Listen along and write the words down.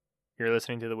You're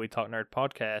listening to the We Talk Nerd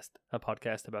podcast, a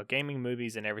podcast about gaming,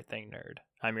 movies, and everything nerd.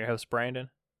 I'm your host, Brandon.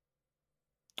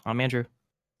 I'm Andrew.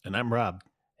 And I'm Rob.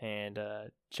 And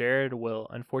Jared will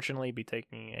unfortunately be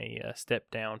taking a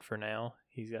step down for now.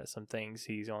 He's got some things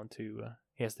he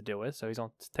has to deal with, so he's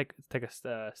on to take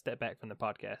a step back from the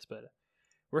podcast. But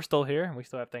we're still here, and we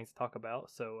still have things to talk about.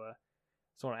 So I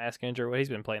just want to ask Andrew what he's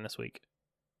been playing this week.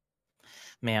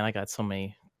 Man, I got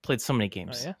played so many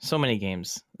games. Oh, yeah? So many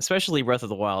games, especially Breath of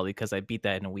the Wild because I beat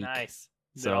that in a week. Nice.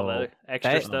 Did So all the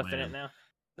extra that- stuff in it now?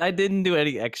 I didn't do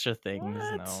any extra things.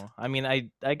 What? No, I mean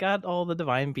I got all the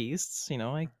divine beasts.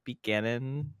 I beat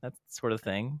Ganon, that sort of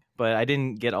thing. But I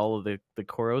didn't get all of the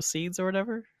Koro seeds or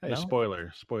whatever. Hey, No?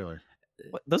 spoiler.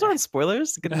 What? Those aren't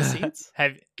spoilers. Getting the seeds.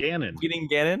 Have Ganon. Getting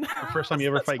Ganon. The first time you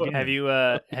ever fight That's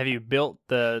Ganon. have you built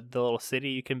the little city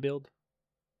you can build?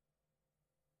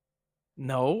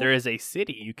 No. There is a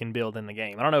city you can build in the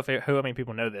game. I don't know how many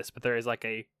people know this, but there is like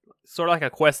a sort of like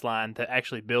a quest line to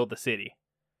actually build the city.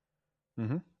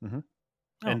 Oh,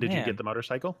 And did you man. get the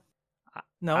motorcycle?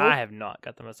 No. I have not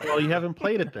got the most. Well, you haven't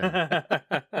played it then.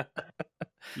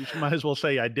 You might as well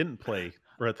say I didn't play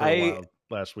Breath of the Wild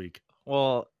last week.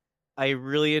 Well, I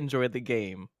really enjoyed the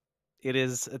game. It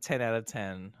is a 10 out of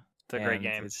 10. It's a great and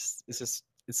game.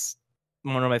 It's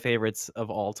one of my favorites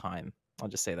of all time. I'll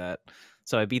just say that.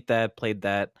 So I beat that, played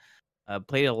that,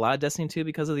 played a lot of Destiny 2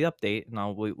 because of the update,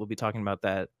 and we'll be talking about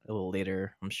that a little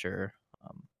later, I'm sure.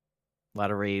 A lot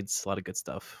of raids, a lot of good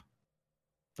stuff.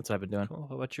 That's what I've been doing. Cool.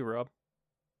 What about you, Rob?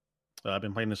 I've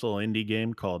been playing this little indie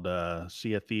game called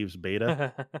Sea of Thieves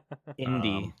Beta.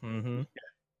 Indie. Mm-hmm.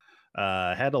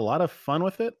 Had a lot of fun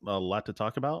with it. A lot to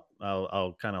talk about.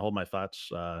 I'll kind of hold my thoughts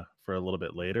for a little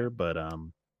bit later, but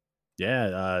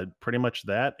pretty much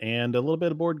that, and a little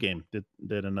bit of board game.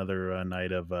 Did another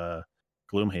night of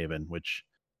Gloomhaven, which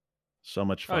so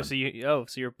much fun. so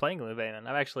you're playing Gloomhaven.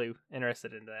 I'm actually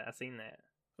interested in that. I've seen that.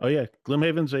 Oh yeah,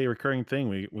 Gloomhaven's a recurring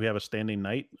thing. We have a standing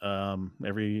night.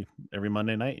 Every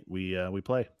Monday night we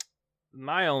play.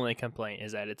 My only complaint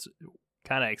is that it's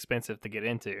kind of expensive to get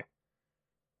into.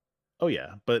 Oh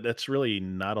yeah, but that's really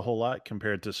not a whole lot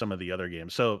compared to some of the other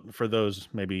games. So for those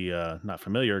maybe not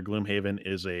familiar, Gloomhaven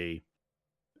is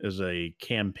a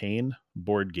campaign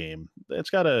board game. It's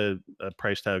got a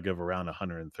price tag of around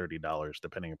 $130,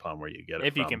 depending upon where you get it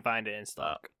If you from. can find it in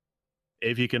stock.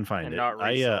 If you can find And it. not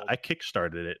resold. I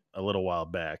kickstarted it a little while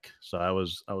back, so I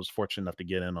was fortunate enough to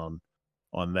get in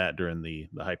on that during the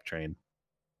hype train.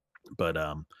 But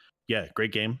yeah,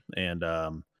 great game, and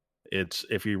it's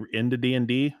if you're into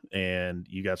D&D and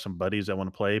you got some buddies that want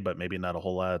to play, but maybe not a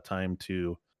whole lot of time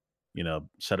to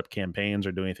set up campaigns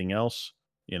or do anything else.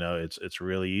 It's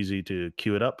really easy to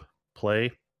queue it up,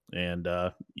 play, and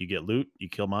you get loot, you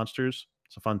kill monsters.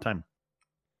 It's a fun time.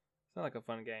 Sounds like a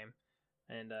fun game.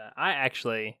 And I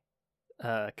actually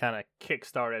kind of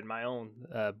kickstarted my own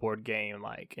board game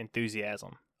like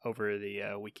enthusiasm over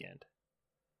the weekend.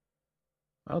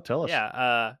 Oh, tell us.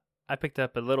 Yeah, I picked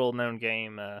up a little known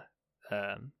game,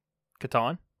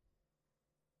 Catan,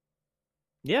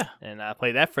 Yeah. and I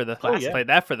played that for the yeah. played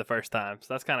that for the first time.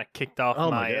 So that's kind of kicked off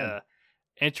Oh, my my God.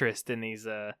 interest in these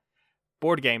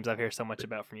board games I've heard so much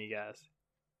about from you guys.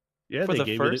 Yeah, For they the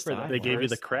gave first you time. they gave you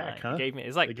the First crack, time. huh? Gave me,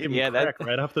 it's like They gave me Yeah, that- crack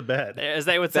right off the bat. as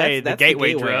they would say, That's the the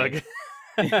gateway gateway. drug.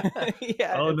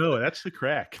 Yeah. Oh no, that's the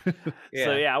crack.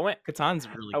 So yeah, Catan's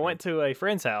really I good. went to a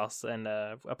friend's house and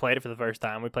I played it for the first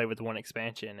time. We played with one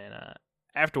expansion, and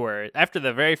after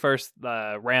the very first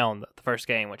round, the first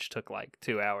game, which took like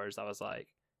 2 hours, I was like,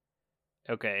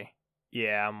 okay,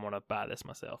 yeah, I'm gonna buy this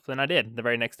myself. Then I did. The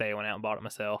very next day, I went out and bought it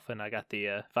myself, and I got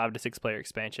the 5 to 6 player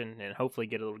expansion, and hopefully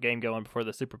get a little game going before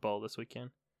the Super Bowl this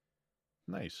weekend.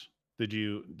 Nice. Did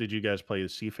you guys play the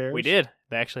Seafarers? We did.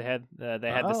 They actually had the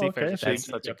Oh, Seafarers okay. So you That's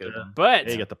such a got good the- one. but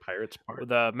Yeah, you got the pirates part.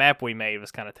 the map we made was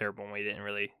kind of terrible, and we didn't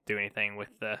really do anything with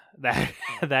the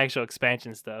actual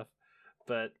expansion stuff.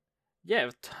 But yeah,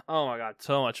 oh my god,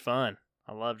 so much fun!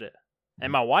 I loved it.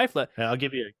 And my wife Hey, I'll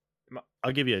give you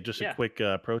just Yeah. a quick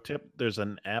pro tip. There's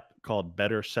an app called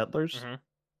Better Settlers. Mhm.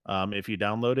 If you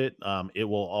download it, it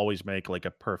will always make like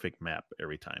a perfect map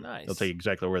every time. It'll Nice. tell you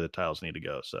exactly where the tiles need to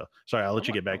go. So sorry, I'll let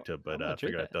you get back to it, I'm but gonna I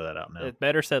figured check I'd throw that out now. It's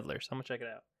Better Settlers. I'm gonna check it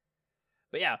out.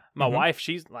 But yeah, my Mhm. wife,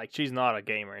 she's not a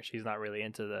gamer. She's not really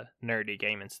into the nerdy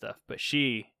gaming stuff, but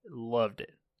she loved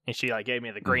it, and she like gave me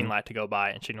the green light to go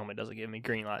buy it. And she normally doesn't give me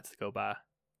green lights to go buy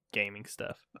gaming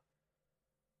stuff.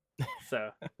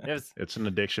 So It's an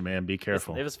addiction, man. Be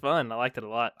careful. It was fun. I liked it a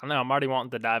lot. I know I'm already wanting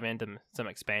to dive into some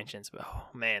expansions, but oh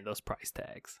man, those price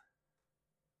tags.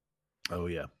 Oh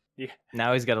yeah. Yeah.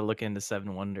 Now he's got to look into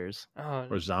Seven Wonders Oh,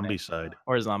 Or Zombie Side.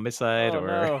 or Zombicide oh or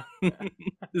no.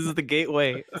 this is the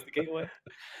gateway. It's the gateway.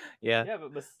 Yeah. Yeah,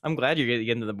 but I'm glad you're getting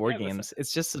into the board Yeah, but games.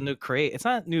 It's just a new craze. It's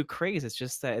not new craze. It's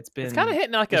just that it's it's kind of been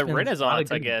hitting like there's a been a lot of renaissance, I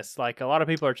good ones. guess. Like a lot of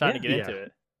people are trying to Yeah. get Yeah. into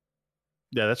it.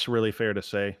 Yeah, that's really fair to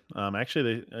say.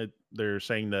 Actually, they're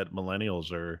saying that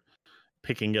millennials are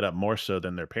picking it up more so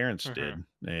than their parents Mhm. did,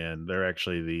 and they're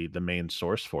actually the main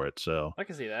source for it. So I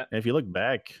can see that. and if you look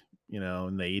back, in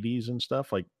the '80s and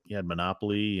stuff, like you had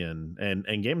Monopoly and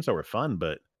games that were fun,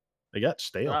 but they got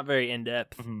stale. Not very in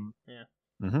depth. Mhm.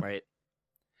 Mhm. Right.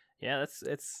 Yeah,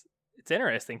 it's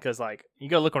interesting because like you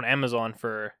go look on Amazon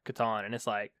for Catan, and it's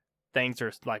like things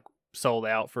are like sold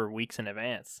out for weeks in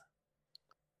advance.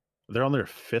 They're on their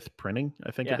 5th printing,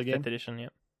 I think, Yeah, of the game. 5th edition.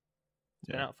 Yep, it's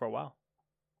been Yeah. out for a while.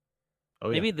 Oh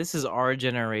yeah. Maybe this is our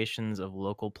generations of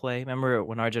local play. Remember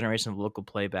when our generation of local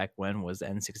play back when was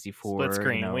N64? Split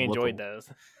screen, we enjoyed local-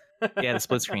 those. Yeah, the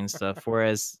split screen stuff.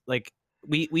 Whereas like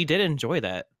we did enjoy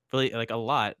that really like a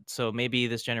lot. So maybe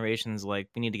this generation's like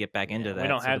we need to get back into Yeah, that. we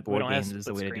don't so have the board we don't have games is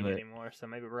the split way to screen do it. anymore, so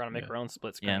maybe we're gonna make Yeah. our own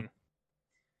split Yeah. screen.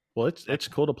 Well, it's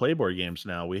cool to play board games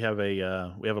now. We have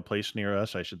a place near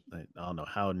us. I don't know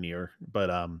how near,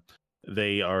 but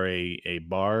they are a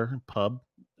bar pub,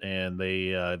 and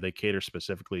they cater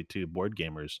specifically to board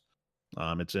gamers.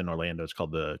 It's in Orlando. It's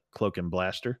called the Cloak and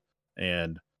Blaster,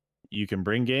 and you can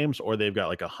bring games, or they've got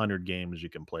like 100 games you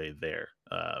can play there.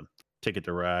 Ticket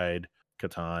to Ride,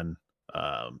 Catan,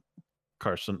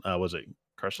 Carson. Was it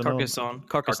Carson?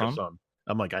 Carcassonne.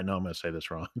 I'm like, I know I'm going to say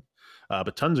this wrong,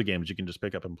 but tons of games you can just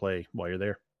pick up and play while you're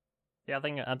there. Yeah, I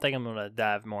think I'm gonna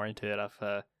dive more into it.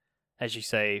 I've, as you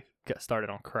say, got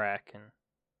started on crack, and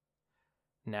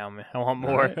now I want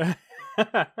more.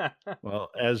 Well,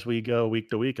 as we go week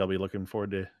to week, I'll be looking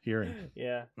forward to hearing.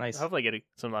 Yeah, Nice. hopefully get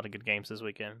a lot of good games this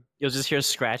weekend. You'll just hear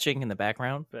scratching in the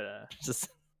background. But Just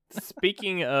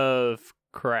speaking of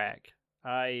crack,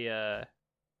 I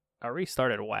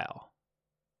restarted WoW.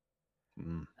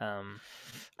 Mm.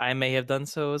 I may have done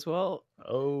so as well.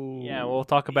 Oh, Yeah, we'll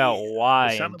talk about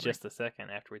why in sounded like- just a second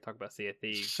after we talk about Sea of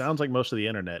Thieves. Sounds like most of the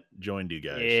internet joined you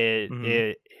guys.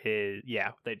 It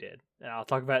yeah, they did. And I'll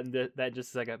talk about that in just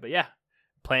a second. But yeah,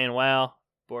 playing WoW,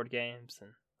 board games,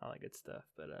 and all that good stuff.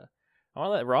 But I want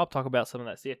to let Rob talk about some of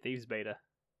that Sea of Thieves beta.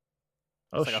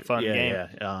 Oh, like a fun yeah, game.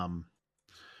 Yeah.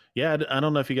 Yeah, I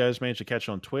don't know if you guys managed to catch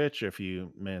on Twitch, if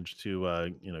you managed to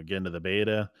get into the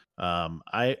beta.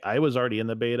 I was already in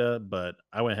the beta, but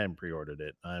I went ahead and pre-ordered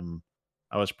it.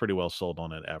 I was pretty well sold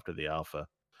on it after the alpha.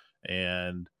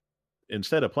 And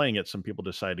instead of playing it, some people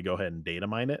decided to go ahead and data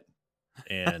mine it.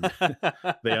 And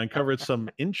they uncovered some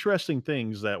interesting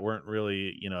things that weren't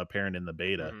really, apparent in the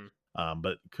beta,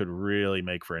 but could really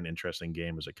make for an interesting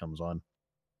game as it comes on.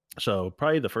 So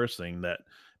probably the first thing that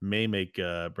may make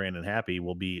Brandon happy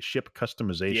will be ship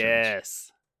customizations.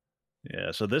 Yes.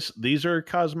 Yeah. So these are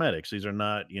cosmetics. These are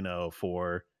not,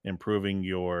 for improving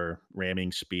your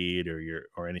ramming speed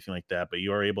or anything like that. But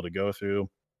you are able to go through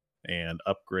and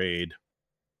upgrade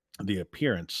the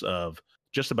appearance of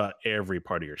just about every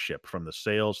part of your ship, from the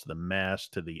sails to the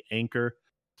mast to the anchor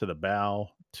to the bow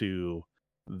to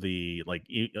the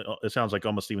it sounds like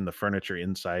almost even the furniture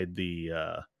inside the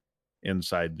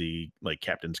like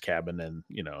captain's cabin and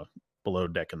below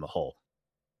deck in the hull.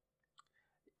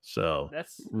 So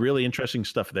That's really interesting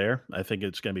stuff there. I think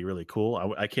it's going to be really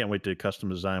cool. I can't wait to custom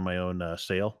design my own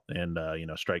sail and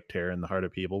strike terror in the heart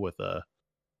of people with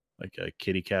like a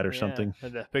kitty cat or something.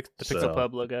 The Pixel So-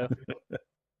 Pub logo.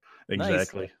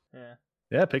 Exactly. Yeah.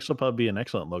 Yeah, Pixel Pub be an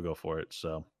excellent logo for it.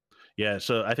 So, yeah,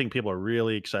 so I think people are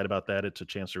really excited about that. It's a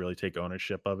chance to really take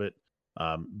ownership of it.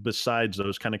 Besides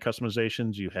those kind of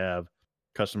customizations, you have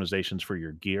customizations for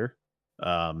your gear.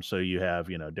 So you have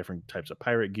different types of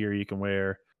pirate gear you can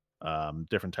wear,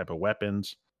 different type of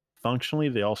weapons. Functionally,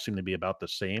 they all seem to be about the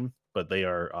same, but they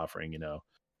are offering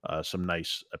some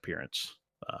nice appearance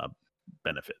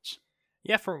benefits.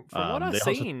 Yeah, from what I've they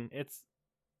also- seen, it's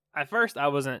at first I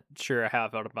wasn't sure how I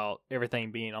felt about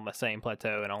everything being on the same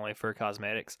plateau and only for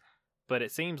cosmetics. But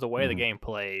it seems the way the Mhm. game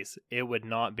plays, it would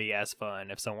not be as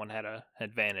fun if someone had an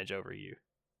advantage over you.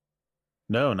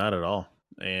 No, not at all.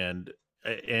 And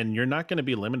you're not going to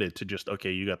be limited to just,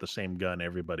 okay, you got the same gun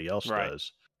everybody else Right.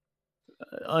 does.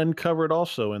 Uncovered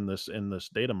also in this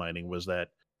data mining was that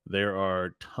there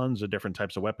are tons of different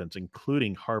types of weapons,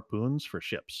 including harpoons for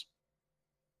ships,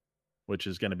 which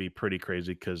is going to be pretty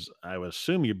crazy because I would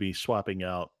assume you'd be swapping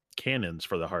out cannons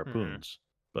for the harpoons,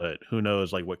 but who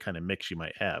knows like what kind of mix you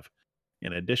might have.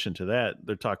 In addition to that,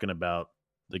 they're talking about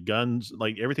the guns,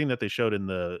 like everything that they showed in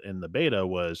the beta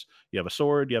was you have a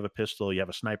sword, you have a pistol, you have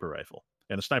a sniper rifle,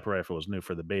 And a sniper rifle was new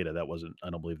for the beta. That wasn't. I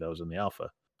don't believe that was in the alpha.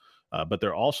 But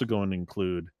they're also going to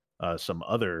include some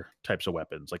other types of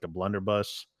weapons, like a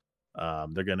blunderbuss.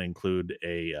 They're going to include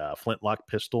a flintlock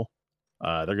pistol.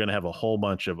 They're going to have a whole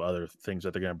bunch of other things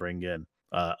that they're going to bring in.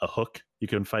 A hook you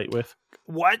can fight with.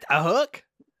 What, a hook?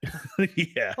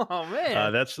 Yeah. Oh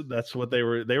man, That's what they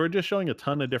were just showing a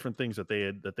ton of different things that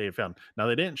they had found. Now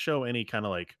they didn't show any kind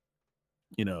of like,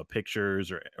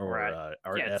 pictures or Right.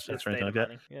 art Yeah, assets it's or anything like data that.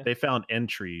 mining, yeah. They found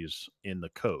entries in the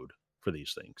code for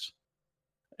these things.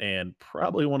 And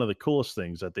probably one of the coolest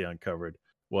things that they uncovered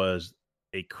was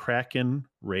a Kraken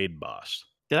raid boss.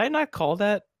 Did I not call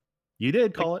that? You did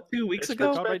Like call it 2 weeks It's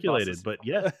ago? been speculated, but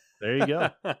yeah, there you go.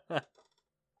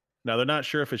 Now they're not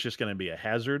sure if it's just going to be a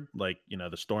hazard, like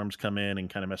the storms come in and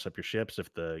kind of mess up your ships.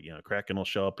 If the Kraken will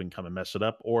show up and come and mess it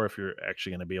up, or if you're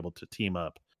actually going to be able to team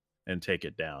up and take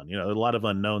it down. There's a lot of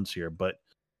unknowns here, but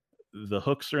the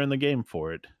hooks are in the game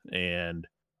for it. And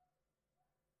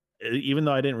even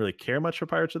though I didn't really care much for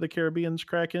Pirates of the Caribbean's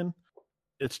Kraken,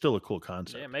 it's still a cool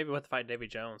concept. Yeah, maybe we'll have to fight Davy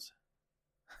Jones.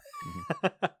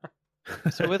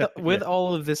 So with Yeah.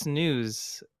 all of this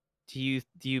news, did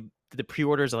the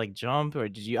pre-orders like jump, or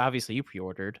did you obviously you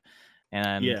pre-ordered,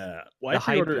 and Yeah, well, the I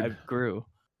hype pre-ordered. grew?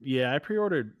 Yeah, I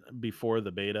pre-ordered before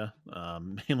the beta,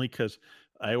 mainly because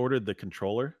I ordered the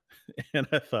controller, and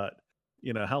I thought,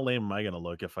 how lame am I going to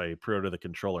look if I pre-order the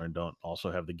controller and don't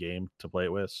also have the game to play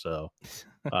it with? So,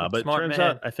 but it Smart turns man.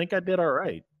 out I think I did all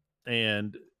right,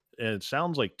 and it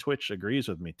sounds like Twitch agrees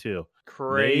with me too.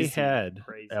 Crazy. They had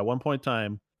crazy. at one point in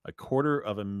time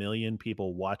 250,000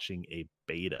 people watching a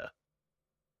beta,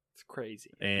 It's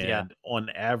crazy. and on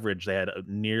average they had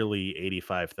nearly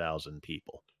 85,000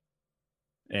 people.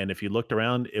 And if you looked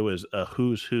around, it was a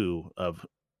who's who of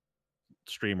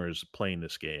streamers playing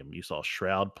this game. You saw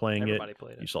Shroud playing Everybody it.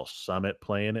 played You it. saw Summit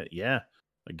playing it. Yeah.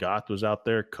 Goth was out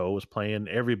there. Ko was playing.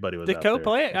 Everybody was Did out Ko there.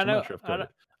 play it? which I I'm know. not sure if Ko did.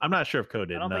 I'm not sure if Ko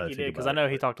did. I don't now think that he I think did because about I know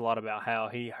it, he but- talked a lot about how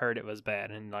he heard it was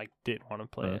bad and like didn't want to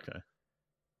play it. Okay.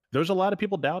 There's a lot of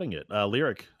people doubting it.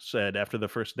 Lyric said after the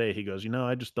first day, he goes,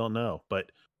 I just don't know. But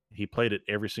he played it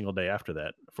every single day after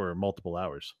that for multiple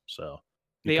hours. So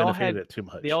you They couldn't all have hated had it too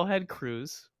much. they all had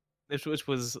crews, which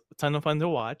was a ton of fun to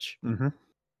watch. Mm-hmm.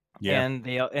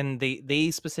 Yeah. And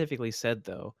they specifically said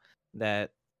though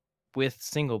that with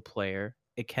single player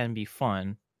it can be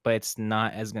fun, but it's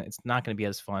not going to be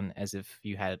as fun as if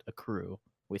you had a crew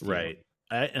with you. Right.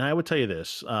 And I would tell you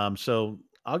this. So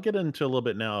I'll get into a little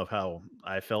bit now of how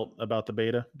I felt about the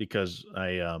beta because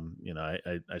I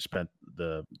spent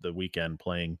the weekend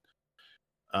playing.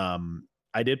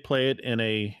 I did play it in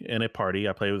a party.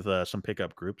 I played with some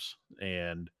pickup groups,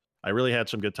 and I really had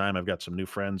some good time. I've got some new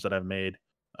friends that I've made.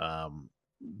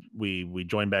 We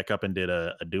joined back up and did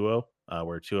a duo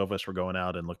where two of us were going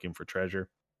out and looking for treasure.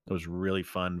 It was really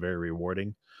fun, very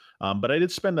rewarding. But I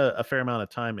did spend a fair amount of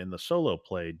time in the solo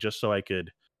play just so I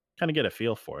could kind of get a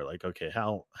feel for it. Like, okay,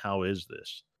 how is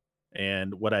this?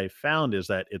 And what I found is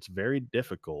that it's very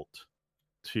difficult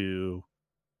to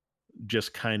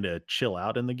just kind of chill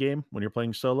out in the game when you're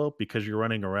playing solo because you're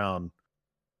running around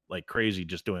like crazy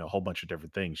just doing a whole bunch of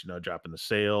different things, dropping the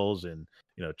sails and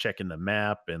checking the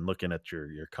map and looking at your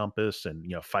compass and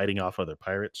fighting off other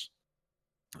pirates.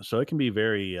 So it can be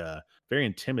very very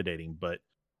intimidating, but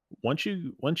once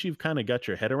you've kind of got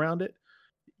your head around it,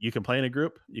 you can play in a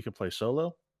group, you can play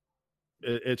solo.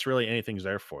 It's really anything's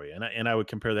there for you. And I would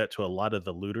compare that to a lot of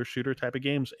the looter shooter type of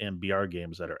games and BR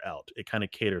games that are out. It kind of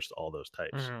caters to all those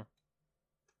types. Mhm.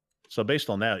 So based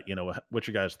on that, what's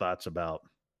your guys' thoughts about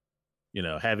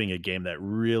having a game that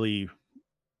really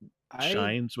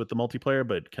shines with the multiplayer,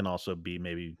 but can also be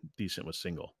maybe decent with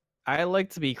single? I like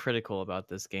to be critical about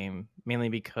this game, mainly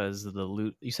because of the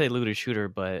loot. You say looter shooter,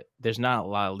 but there's not a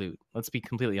lot of loot. Let's be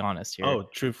completely honest here. Oh,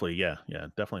 truthfully, yeah,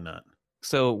 definitely not.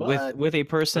 So But- with a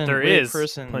person, But there with a is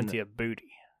person, plenty of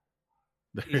booty.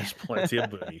 There's plenty of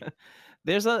booty.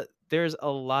 there's a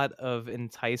lot of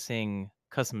enticing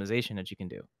customization that you can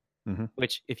do. Mhm.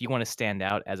 Which, if you want to stand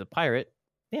out as a pirate,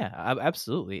 yeah,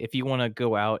 absolutely. If you want to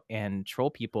go out and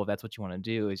troll people, if that's what you want to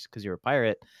do, is because you're a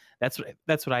pirate. That's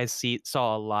what I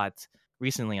saw a lot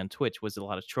recently on Twitch. Was a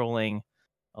lot of trolling,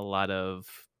 a lot of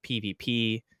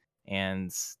PvP, and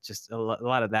just a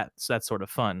lot of that sort of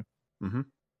fun. Mhm.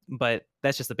 But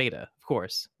that's just the beta, of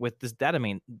course. With this data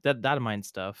mine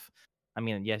stuff, I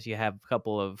mean, yes, you have a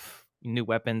couple of new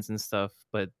weapons and stuff,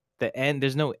 but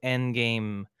there's no end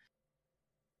game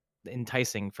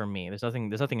enticing for me. There's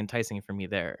nothing enticing for me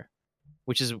there,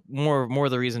 which is more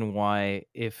the reason why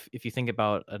if you think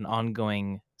about an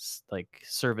ongoing like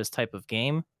service type of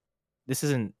game, this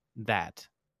isn't that,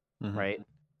 Mhm. right?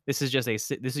 This is just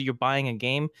you're buying a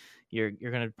game, You're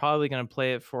probably gonna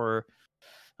play it for,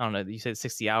 I don't know. You said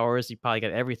 60 hours. You probably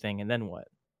get everything, and then what?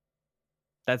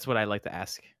 That's what I like to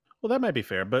ask. Well, that might be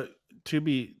fair, but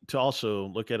to also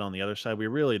look at on the other side, we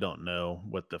really don't know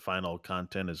what the final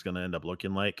content is going to end up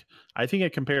looking like. I think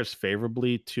it compares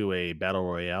favorably to a battle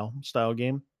royale style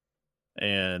game,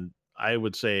 and I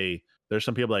would say there's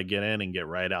some people that get in and get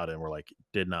right out and we're like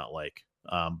did not like.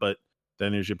 But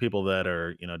then there's your people that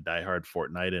are diehard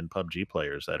Fortnite and PUBG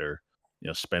players that are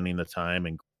spending the time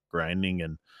and grinding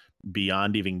and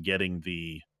beyond even getting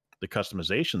the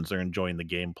customizations, they're enjoying the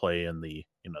gameplay and the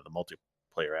the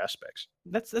multiplayer aspects.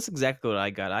 That's exactly what I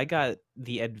got. I got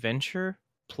the adventure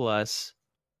plus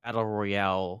battle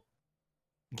royale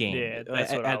game. Yeah,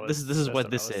 that's what I was. This is that's what I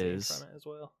this was seeing is. from it as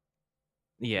well.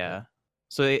 Yeah.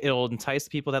 So it'll entice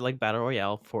people that like battle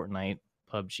royale, Fortnite,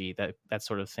 PUBG, that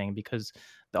sort of thing, because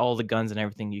all the guns and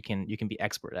everything you can be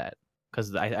expert at.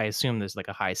 Because I assume there's like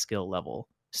a high skill level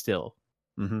still.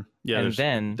 Mm-hmm. Yeah, And there's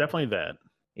then definitely that.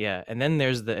 Yeah, and then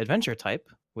there's the adventure type,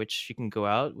 which you can go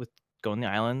out with, go on the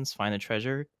islands, find the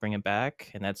treasure, bring it back,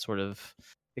 and that's sort of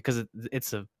because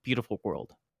it's a beautiful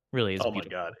world. Really is. Oh my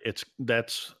beautiful. god,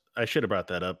 that's I should have brought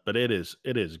that up, but it is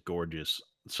gorgeous.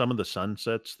 Some of the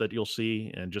sunsets that you'll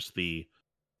see, and just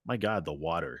my god, the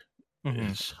water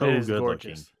Mhm. is so It is good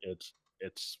gorgeous. looking.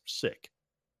 It's sick.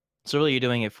 So really, you're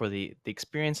doing it for the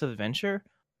experience of adventure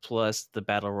plus the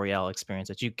battle royale experience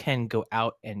that you can go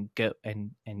out and go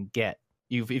and get.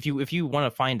 If you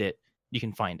want to find it, you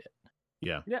can find it.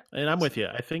 Yeah. Yeah. And I'm with you.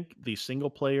 I think the single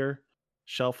player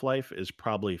shelf life is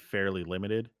probably fairly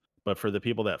limited, but for the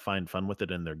people that find fun with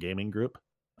it in their gaming group,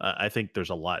 I think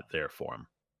there's a lot there for them.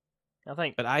 I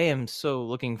think. But I am so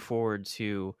looking forward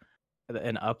to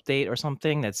an update or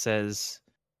something that says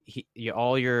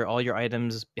all your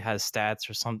items has stats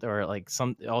or something, or like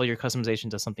all your customization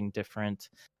does something different,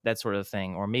 that sort of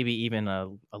thing, or maybe even a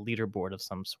leaderboard of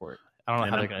some sort. I don't know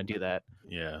And how they're going to do that.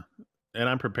 Yeah. And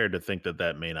I'm prepared to think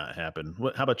that may not happen.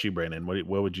 How about you, Brandon? What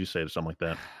would you say to something like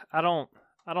that? I don't.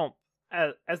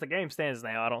 As the game stands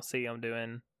now, I don't see them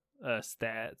doing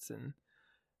stats and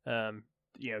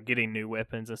getting new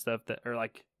weapons and stuff that are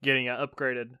like getting an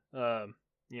upgraded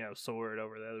sword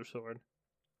over the other sword.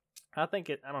 I think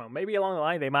I don't know. Maybe along the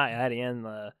line they might add in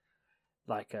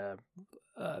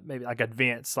maybe like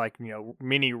events, like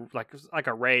mini like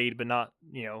a raid, but not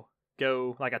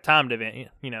go like a timed event.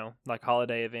 Like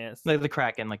holiday events, Like the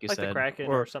Kraken, like you like said, the Kraken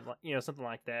or something something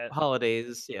like that.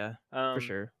 holidays. Yeah, for Um,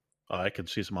 sure. Oh, I could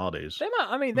see some holidays. They might.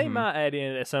 I mean, they Mhm. might add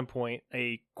in at some point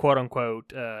a quote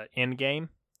unquote end game,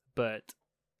 but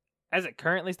as it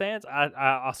currently stands,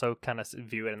 I also kind of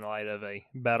view it in the light of a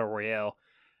battle royale,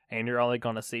 and you're only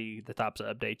going to see the types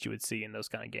of updates you would see in those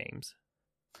kind of games.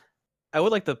 I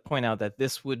would like to point out that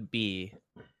this would be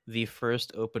the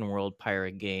first open world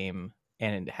pirate game,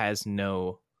 and it has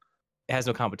no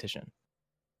competition.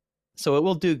 So it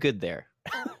will do good there.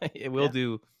 It will Yeah.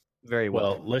 do very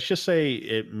Well, well. let's just say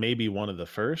it may be one of the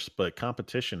first, but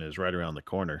competition is right around the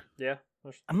corner. Yeah.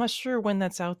 I'm not sure when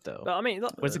that's out though. But I mean,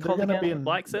 look, What's it They're called gonna again? be in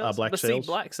Black Sails. Black but Sails. see,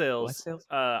 Black Sails.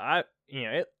 Black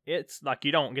Sails? It's like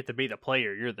you don't get to be the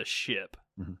player; you're the ship.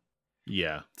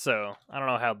 Yeah, So I don't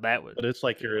know how that would. but it's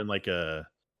like you're in like a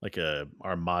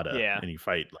armada, Yeah. and you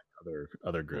fight like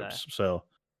other groups. So,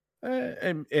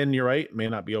 and you're right, it may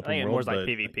not be I open think it world, more like but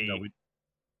PvP.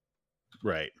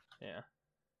 right, Yeah.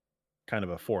 kind of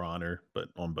a For Honor, but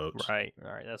on boats. Right.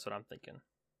 All right. That's what I'm thinking.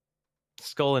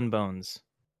 Skull and Bones.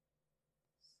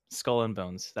 Skull and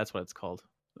Bones. That's what it's called.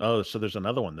 Oh, so there's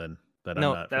another one then that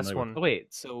No, I'm not that's familiar with. one. Oh,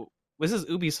 wait, so this is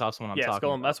Ubisoft's one I'm Yeah, talking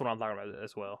Skull. about. That's what I'm talking about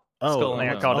as well. Oh, Skull and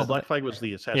oh, Bones. I called oh, it- Black Flag was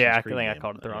the Assassin's Yeah, I Creed think I game.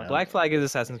 called it the wrong. Black Flag is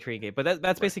Assassin's Creed game, but that's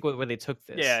Right. basically where they took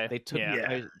this. Yeah, They took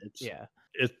yeah. yeah.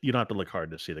 You don't have to look hard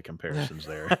to see the comparisons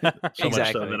there. So much so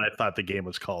Exactly. that I thought the game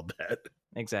was called that.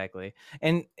 Exactly.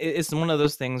 And it's one of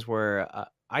those things where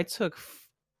I took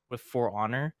with For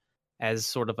Honor as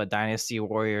sort of a Dynasty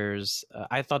Warriors.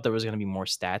 I thought there was going to be more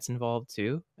stats involved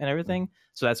too and everything.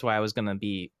 So that's why I was going to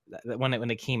be, when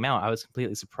it came out, I was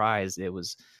completely surprised it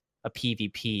was a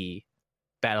PvP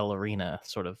battle arena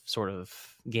sort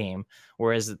of game.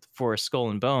 Whereas for Skull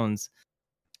and Bones,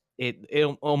 it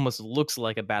almost looks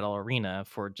like a battle arena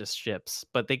for just ships,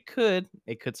 but it could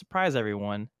surprise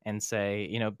everyone and say,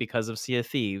 because of Sea of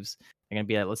Thieves, they're gonna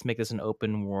be like, let's make this an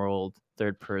open world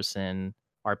third person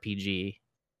RPG.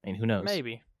 I mean, who knows?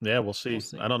 Maybe. Yeah, we'll see. We'll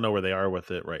see. I don't know where they are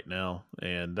with it right now,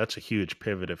 and that's a huge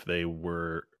pivot if they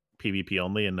were PvP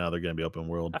only, and now they're going to be open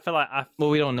world. I feel like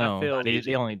Well, we don't I know. feel-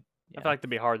 They only. I feel like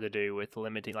it'd be hard to do with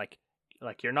limiting, like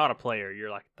you're not a player, you're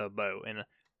like the boat, and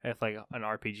if like an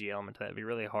RPG element to that, it'd be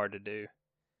really hard to do.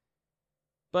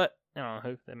 But I don't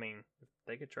know. I mean,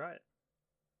 they could try it.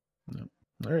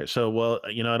 All right. So, well,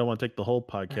 I don't want to take the whole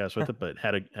podcast with it, but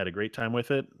had a great time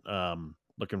with it.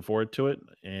 Looking forward to it,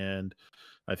 and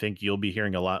I think you'll be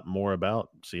hearing a lot more about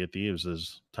Sea of Thieves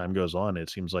as time goes on. It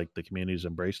seems like the community's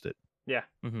embraced it. Yeah,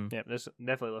 Hmm. yeah. This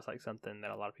definitely looks like something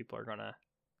that a lot of people are gonna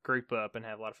group up and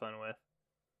have a lot of fun with.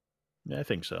 Yeah, I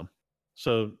think so.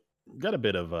 So, got a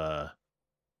bit of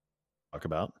talk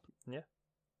about. Yeah.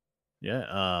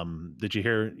 Yeah. Did you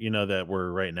hear? That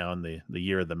we're right now in the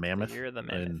year of the mammoth Year of the in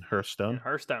Mammoth. Hearthstone. In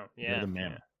Hearthstone. Year of Yeah, the yeah.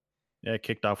 mammoth. Yeah, it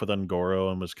kicked off with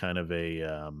Ungoro and was kind of a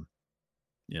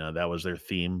that was their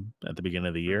theme at the beginning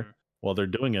of the year. Mhm. Well, they're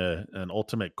doing an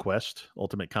ultimate quest,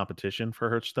 ultimate competition for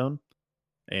Hearthstone,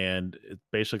 and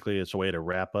basically it's a way to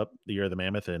wrap up the year of the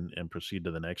mammoth and proceed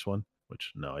to the next one.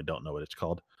 Which no, I don't know what it's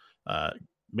called. Uh,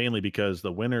 Mainly because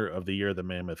the winner of the year of the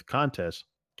mammoth contest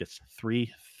gets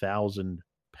 3,000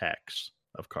 packs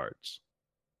of cards.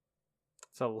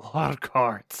 It's a lot of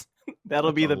cards.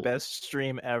 That'll be That's the a- best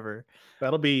stream ever.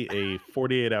 That'll be a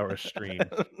 48-hour stream.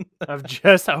 Of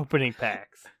just opening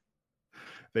packs.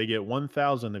 They get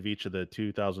 1,000 of each of the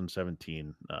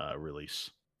 2017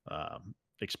 release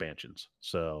expansions.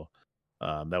 So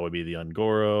that would be the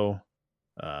Ungoro.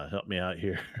 Help me out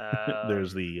here.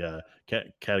 There's the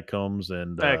Catacombs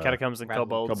and Catacombs and Wrath of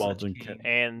the Kobolds. Kobolds and King.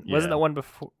 And Yeah. wasn't the one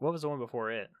before? What was the one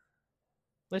before it?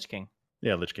 Lich King.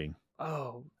 yeah, Lich King.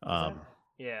 Oh, was that-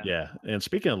 yeah. Yeah, and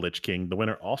speaking of Lich King, the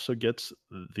winner also gets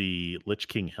the Lich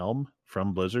King helm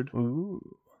from Blizzard. Ooh.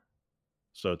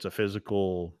 So it's a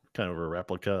physical kind of a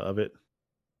replica of it.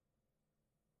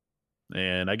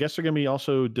 And I guess they're going to be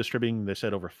also distributing, they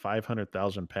said, over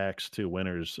 500,000 packs to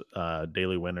winners,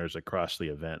 daily winners across the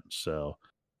event. So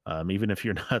even if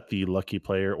you're not the lucky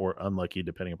player or unlucky,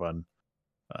 depending upon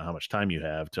how much time you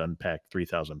have to unpack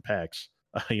 3,000 packs,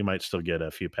 you might still get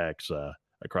a few packs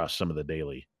across some of the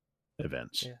daily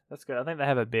events. Yeah, that's good. I think they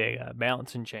have a big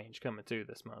balancing change coming too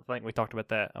this month. I think we talked about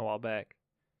that a while back.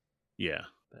 Yeah.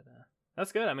 But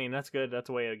that's good. I mean, that's good. That's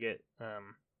a way to get.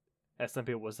 As some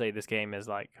people would say, this game is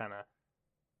like kind of.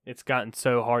 It's gotten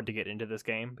so hard to get into this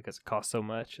game because it costs so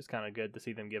much. It's kind of good to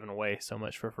see them giving away so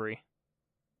much for free.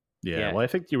 Yeah. Yeah. Well, I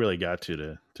think you really got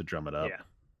to drum it up. Yeah.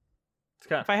 It's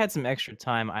kind If I had some extra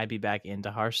time, I'd be back into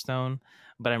Hearthstone.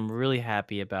 But I'm really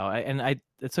happy about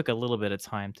it took a little bit of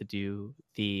time to do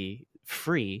the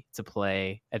free to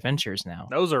play adventures now,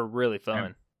 those are really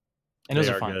fun. and those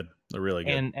They are are fun. good. They're really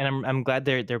good. And I'm glad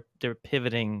they're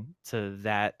pivoting to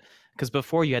that, because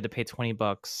before you had to pay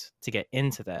 $20 to get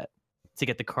into that, to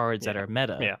get the cards that Yeah. are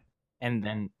meta. Yeah. And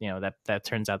then that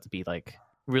turns out to be like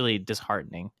really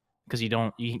disheartening, because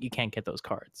you can't get those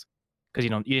cards because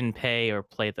you didn't pay or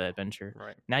play the adventure.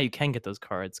 Right. Now you can get those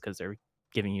cards because they're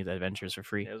giving you the adventures for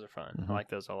free. Yeah, those are fun. Mhm. I like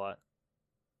those a lot.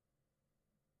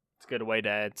 It's a good way to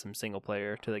add some single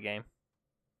player to the game.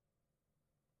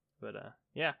 But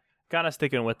yeah, kind of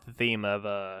sticking with the theme of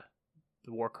the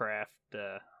Warcraft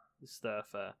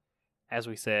stuff. As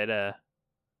we said,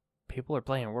 people are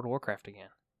playing World of Warcraft again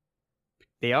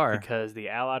They are. because the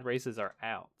allied races are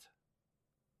out.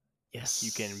 Yes.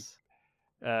 You can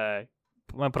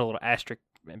I'm gonna put a little asterisk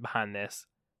behind this.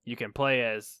 You can play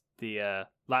as the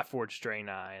Lightforged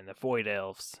Draenei and the Void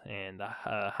Elves and the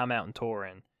High Mountain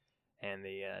Tauren and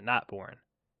the Nightborn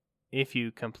if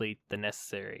you complete the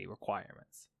necessary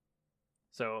requirements.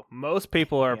 So most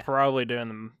people are Yeah. probably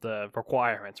doing the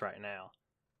requirements right now.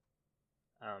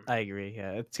 I agree.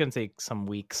 Yeah, it's gonna take some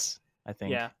weeks, I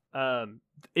think. Yeah.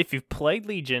 If you've played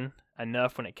Legion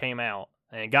enough when it came out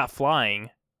and got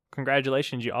flying,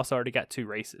 congratulations, you also already got 2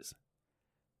 races.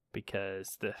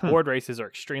 Because the Horde races are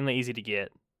extremely easy to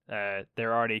get.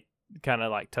 They're already kind of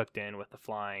like tucked in with the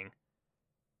flying.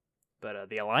 But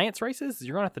the Alliance races,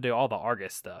 you're going to have to do all the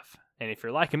Argus stuff. And if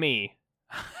you're like me,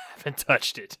 I haven't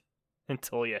touched it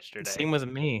until yesterday. Same with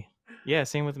me. Yeah,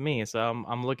 same with me. So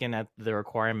I'm looking at the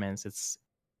requirements. It's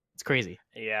crazy.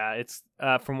 Yeah, it's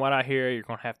from what I hear, you're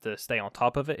going to have to stay on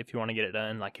top of it if you want to get it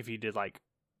done. Like if you did like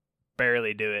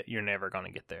barely do it, you're never going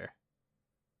to get there.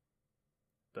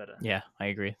 But Yeah, I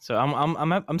agree. So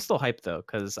I'm still hyped though,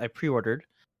 because I pre-ordered,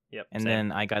 yep. and same.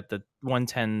 then I got the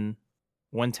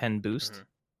 110 boost. Mhm.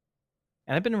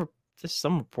 And I've been there's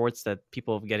some reports that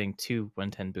people are getting 2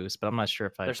 110 boosts, but I'm not sure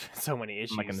if There's been so many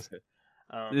I'm not gonna issues. say.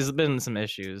 There's been some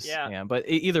issues. Yeah. But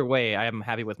either way, I am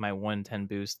happy with my 110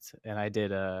 boost, and I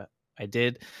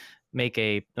did make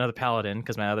another paladin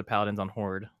because my other paladin's on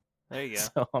Horde. There you go.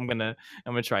 So I'm gonna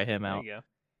try him There out. you go.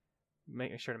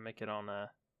 Make sure to make it on the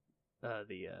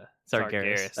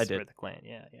Sargeras. I for did. the clan.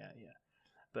 Yeah.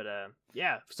 But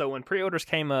yeah. So when pre-orders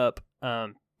came up,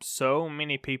 so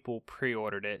many people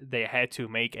pre-ordered it. They had to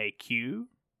make a queue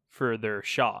for their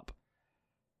shop.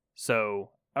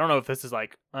 So I don't know if this is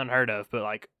like unheard of, but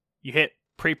like you hit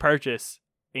pre-purchase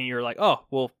and you're like, oh,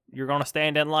 well, you're gonna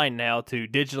stand in line now to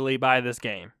digitally buy this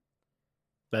game.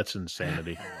 That's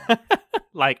insanity.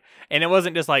 Like, and it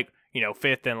wasn't just like, you know,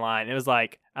 5th in line. It was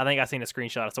like, I think I seen a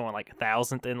screenshot of someone like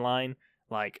 1,000th in line.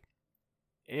 Like,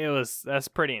 that's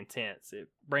pretty intense. It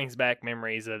brings back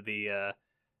memories of the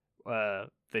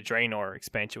Draenor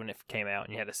expansion when it came out,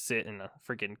 and you had to sit in a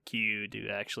freaking queue to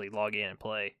actually log in and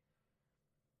play.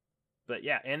 But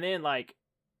yeah, and then like,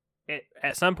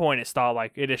 at some point it stopped.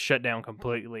 Like, it just shut down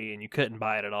completely, and you couldn't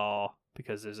buy it at all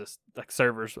because there's this like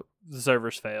the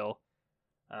servers fail.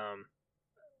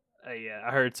 I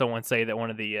heard someone say that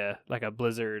one of the like a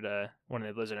Blizzard one of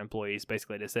the Blizzard employees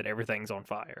basically just said everything's on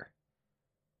fire.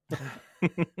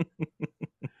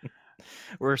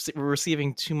 We're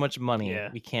receiving too much money. Yeah.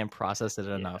 We can't process it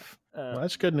enough. Well,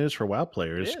 that's good news for WoW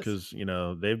players is. because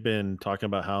they've been talking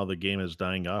about how the game is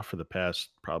dying off for the past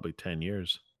probably 10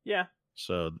 years. Yeah.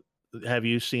 So, have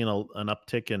you seen an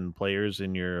uptick in players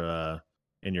in your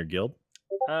guild?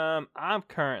 I'm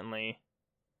currently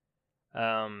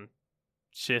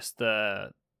just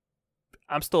I'm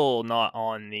still not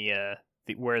on the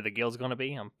where the guild's gonna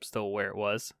be. I'm still where it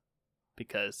was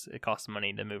because it costs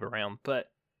money to move around. But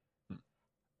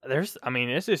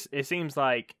it seems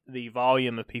like the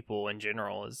volume of people in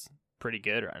general is pretty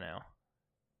good right now.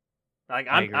 Like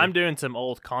I'm doing some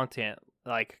old content,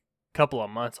 like a couple of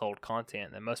months old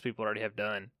content that most people already have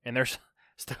done, and there's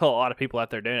still a lot of people out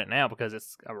there doing it now because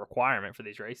it's a requirement for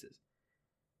these races.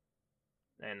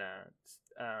 And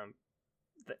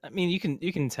I mean,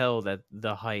 you can tell that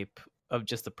the hype of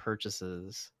just the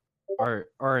purchases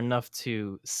are enough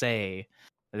to say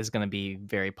that it's going to be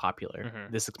very popular.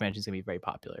 Mhm. This expansion is going to be very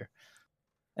popular.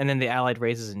 And then the allied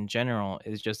races in general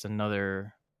is just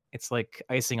another. It's like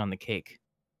icing on the cake.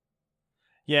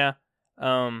 yeah,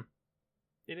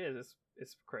 it is.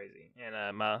 It's crazy.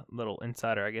 And my little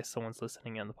insider, I guess someone's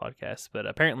listening on the podcast, but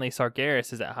apparently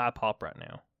Sargeras is at high pop right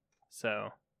now. So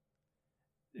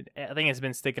I think it's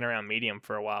been sticking around medium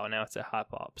for a while. Now it's at high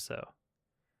pop. So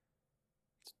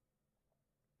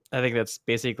I think that's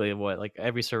basically what like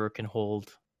every server can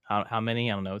hold. How many?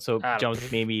 I don't know. So I don't-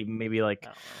 jumps maybe like I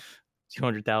don't know.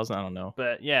 200,000. I don't know.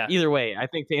 But yeah, Either way, I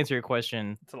think to answer your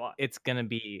question, it's a lot. it's gonna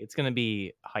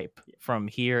be hype from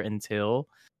here until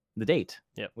the date.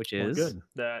 Yep. Which Well, is good.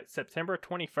 The September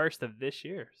 21st of this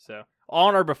year. So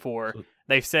on or before. So-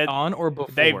 They've said on or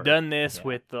before. they've done this Yeah.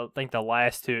 with I think the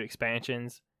last 2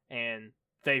 expansions, and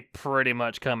they pretty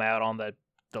much come out on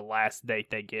the last date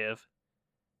they give,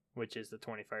 which is the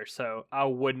 21st. So I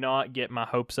would not get my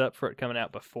hopes up for it coming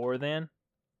out before then.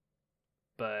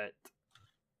 But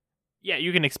yeah,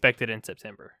 you can expect it in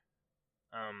September.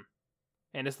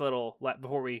 And this little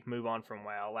before we move on from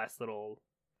WoW, last little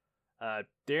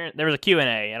there was a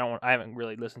Q&A. I haven't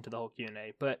really listened to the whole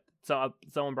Q&A, but so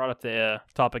someone brought up the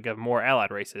topic of more allied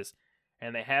races,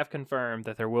 and they have confirmed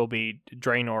that there will be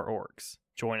Draenor orcs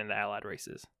joining the allied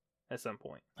races at some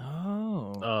point.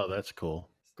 Oh, that's cool.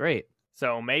 great.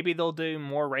 So maybe they'll do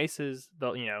more races.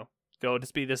 They'll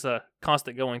just be this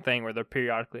constant going thing where they're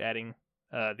periodically adding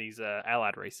these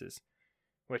allied races.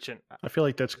 Which I feel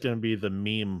like that's going to be the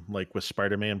meme, like with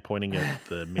Spider-Man pointing at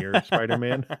the mirror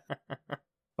Spider-Man.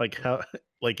 Like how,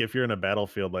 like if you're in a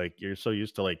battlefield, like you're so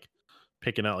used to like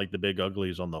picking out like the big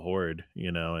uglies on the horde,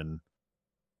 and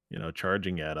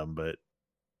charging at them, but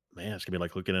man, it's gonna be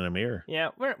like looking in a mirror. Yeah,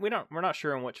 we're not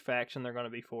sure on which faction they're going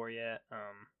to be for yet.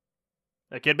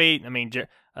 It could be. I mean,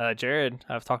 Jared,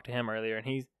 I've talked to him earlier, and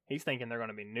he's thinking they're going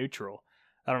to be neutral.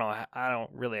 I don't know. I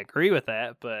don't really agree with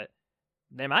that, but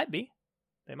they might be.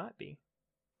 They might be.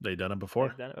 They've done it before.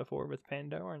 They've done it before with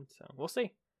Pandoran, so we'll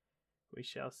see. We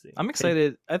shall see. I'm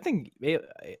excited. I think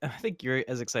you're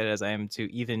as excited as I am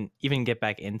to even get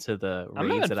back into the I'm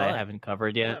raids having that I fun. haven't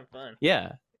covered I'm yet. having fun.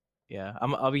 Yeah.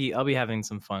 I'll be having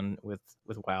some fun with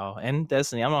WoW and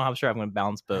Destiny. I don't know how sure I'm going to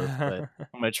balance both, but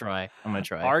I'm going to try.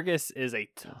 Argus is a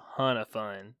ton of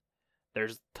fun.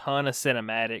 There's a ton of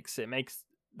cinematics. It makes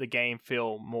the game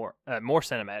feel more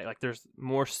cinematic. Like there's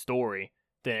more story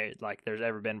than there's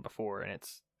ever been before, and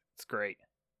it's great.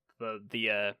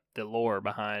 The lore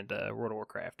behind World of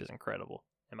Warcraft is incredible,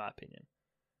 in my opinion.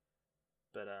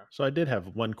 But So I did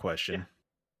have one question.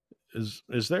 Is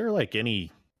there like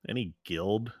any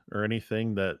guild or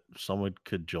anything that someone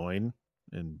could join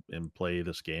and play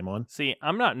this game on? see,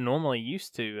 I'm not normally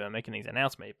used to making these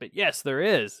announcements, but yes, there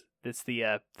is. It's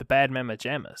the Bad Mama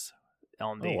Jammas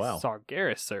on the wow.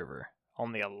 Sargeras server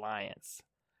on the Alliance.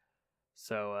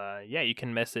 So yeah, you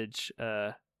can message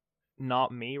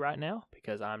not me right now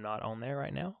because I'm not on there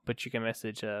right now, but you can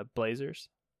message Blazers.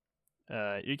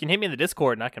 You can hit me in the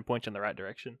Discord and I can point you in the right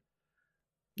direction.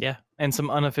 Yeah, and some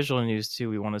unofficial news too.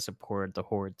 We want to support the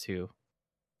Horde too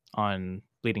on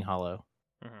Bleeding Hollow.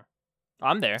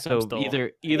 I'm there. So I'm still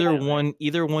either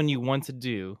one you want to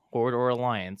do, Horde or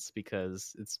Alliance,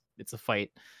 because it's a fight.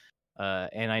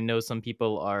 And I know some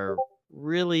people are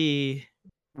really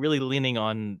leaning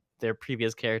on their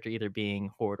previous character either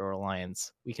being Horde or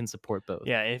Alliance. We can support both.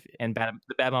 Yeah, And the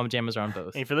Bad Mama Jammas are on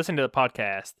both. if you're listening to the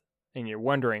podcast and you're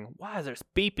wondering why is there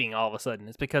beeping all of a sudden,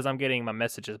 it's because I'm getting my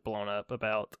messages blown up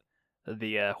about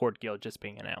the Horde Guild just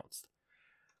being announced.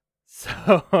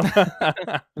 So,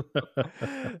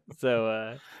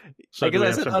 so So, do we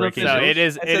have some breaking so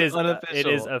news? it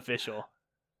is official.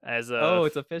 As of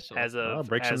it's official. as of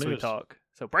break some as we news. talk.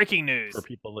 So breaking news For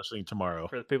people listening tomorrow.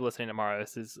 for the people listening tomorrow.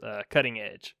 This is cutting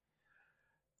edge.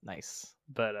 Nice.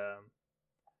 But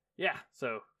yeah.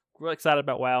 So real excited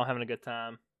about WoW, having a good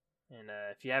time, and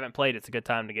if you haven't played, it's a good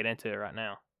time to get into it right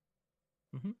now.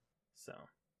 Mhm. So,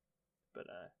 but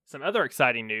some other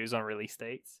exciting news on release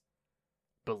dates.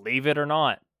 Believe it or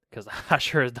not, because I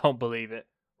sure as don't believe it,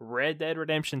 Red Dead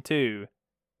Redemption 2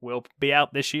 will be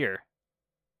out this year,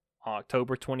 on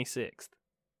October 26th.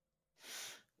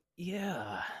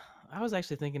 Yeah, I was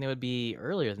actually thinking it would be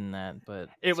earlier than that, but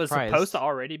It was surprised. supposed to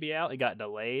already be out. It got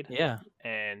delayed. Yeah.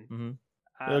 And Mhm.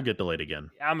 It'll get delayed again.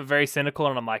 I'm very cynical,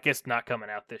 and I'm like, it's not coming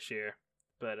out this year.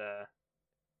 But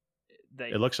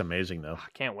It looks amazing though. I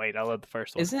can't wait. I love the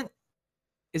first one.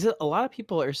 Is it a lot of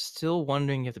people are still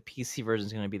wondering if the PC version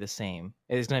is going to be the same?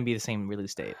 It's going to be the same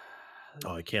release date.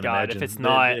 Oh, I can't God, imagine. if it's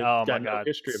not, They've oh my got no God,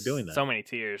 history of doing that. So many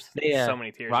tears. Yeah, So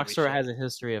many tears. Rockstar has a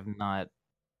history of not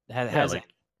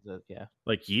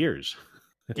like years.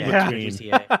 Yeah. Between,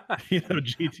 GTA. you know,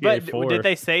 GTA But 4. did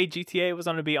they say GTA was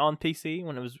going to be on PC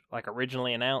when it was like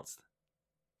originally announced?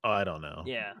 Oh, I don't know.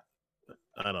 Yeah,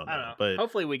 I don't know. I don't know. But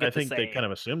Hopefully we get. I think the they same. kind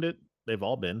of assumed it. They've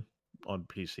all been on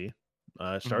PC.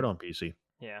 Start on PC.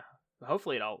 Yeah.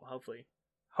 Hopefully it all. Hopefully.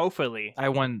 I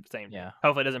won. Same. Yeah.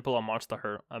 Hopefully it doesn't pull a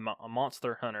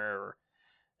Monster Hunter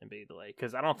and be delayed,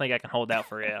 because I don't think I can hold out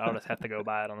for it. I'll just have to go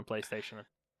buy it on the PlayStation.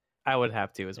 I would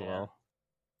have to as Yeah. well.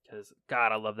 Because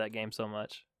God, I love that game so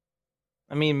much.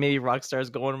 I mean, maybe Rockstar's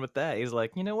going with that. He's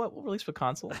like, you know what? We'll release for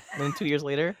console. And then 2 years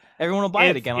later, everyone will buy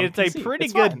it again. It's on a PC. pretty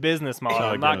It's good fine. business model. how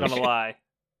it I'm not goes. gonna lie.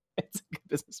 It's a good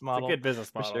business It's model. a good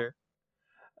business model. for sure.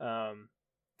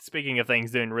 Speaking of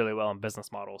things doing really well in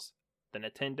business models, the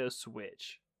Nintendo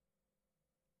Switch.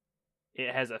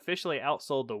 It has officially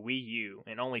outsold the Wii U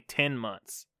in only 10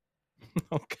 months.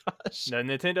 Oh gosh. The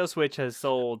Nintendo Switch has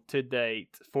sold to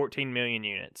date 14 million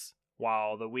units,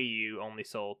 while the Wii U only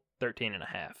sold 13 and a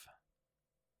half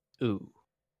Ooh.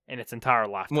 in its entire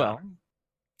lifetime. Well,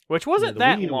 which wasn't the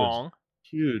that Wii U was long.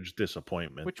 Huge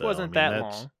disappointment. Which though. wasn't I mean, that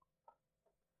that's- long.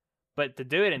 But to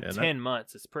do it in Yeah, 10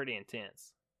 months is pretty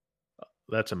intense.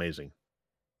 That's amazing.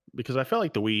 Because I felt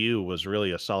like the Wii U was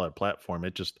really a solid platform.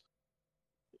 It just,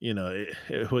 you know,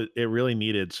 it really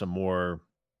needed some more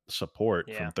support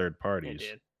Yeah, from third It parties.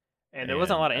 did. And there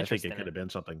wasn't a lot of I interest think it in could it. have been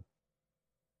something.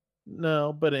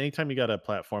 No, but anytime you got a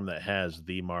platform that has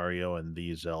the Mario and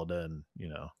the Zelda and, you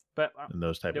know, But and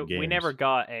those type of games. we never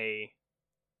got a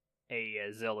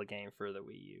Zelda game for the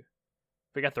Wii U.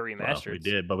 We got the Well, remastered. we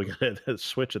did, but we got a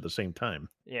Switch at the same time.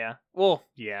 Yeah. Well,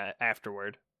 yeah,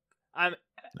 afterward. I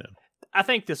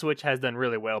think the Switch has done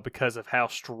really well because of how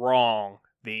strong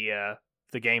the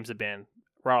games have been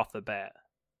right off the bat.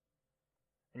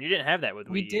 And you didn't have that with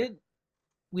Wii U.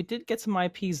 we did get some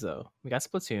IPs though. We got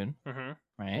Splatoon, Mhm.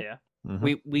 right? Yeah.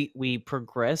 Mhm. We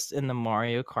progressed in the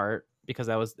Mario Kart because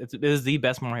it is the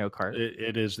best Mario Kart,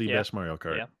 It is the Yeah. best Mario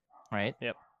Kart. Yeah. right?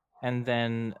 Yep. And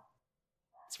then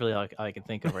it's really all I can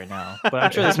think of right now. But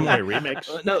I'm sure there's The more.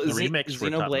 remix. No, the remix were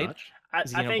top Xenoblade. notch. I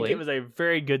think Xenoblade? it was a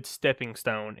very good stepping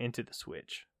stone into the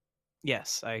Switch.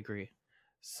 Yes, I agree.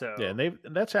 So Yeah, and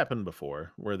that's happened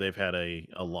before where they've had a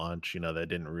launch, you know, that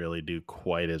didn't really do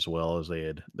quite as well as they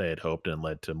had hoped and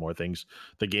led to more things.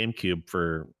 The GameCube,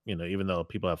 for, you know, even though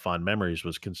people have fond memories,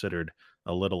 was considered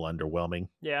a little underwhelming.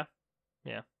 yeah,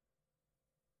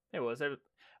 it was.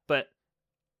 But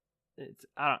it's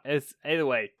It's either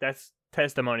way. That's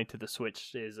testimony to the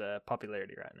Switch's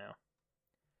popularity right now.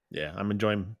 Yeah, I'm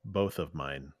enjoying both of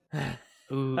mine.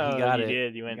 Ooh, Oh, he got you it.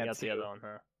 did. You went got and got the two. other one,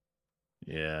 huh?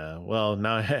 Yeah, well,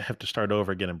 now I have to start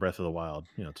over again in Breath of the Wild.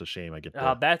 You know, it's a shame I get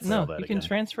to That's No, that you can again.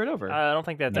 transfer it over. I don't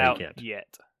think that's No, you out can't.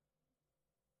 yet.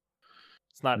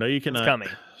 It's not. No, you cannot. coming.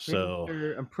 So,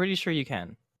 I'm pretty sure you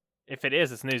can. If it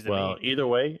is, it's news to well, me. either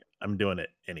way, I'm doing it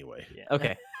anyway. Yeah.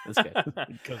 Okay, that's good.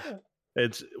 Because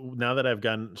it's now that I've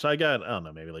gotten, so I got, I don't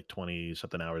know, maybe like 20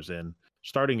 something hours in,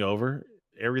 starting over,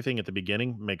 everything at the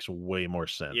beginning makes way more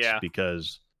sense. Yeah.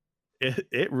 Because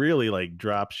it really like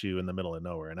drops you in the middle of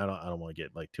nowhere. And I don't want to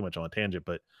get like too much on a tangent,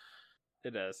 but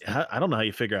It does. I don't know how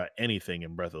you figure out anything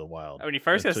in Breath of the Wild When you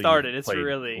first get until you've started, it's played a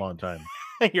really long time.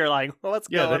 you're like, what's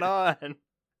Yeah, going on?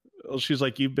 Well, she's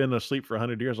like, you've been asleep for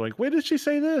 100 years. I'm like, when did she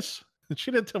say this?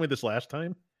 She didn't tell me this last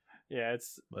time. Yeah,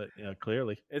 But yeah,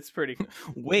 clearly. it's pretty.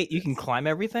 Wait, you can climb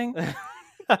everything?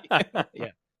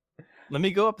 Yeah. Let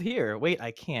me go up here. Wait,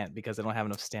 I can't because I don't have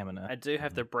enough stamina. I do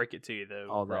have to break it to you though,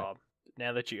 All that. Rob.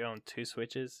 Now that you own 2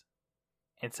 Switches,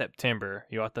 in September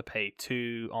you'll have to pay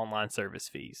 2 online service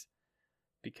fees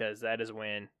because that is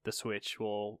when the Switch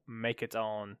will make its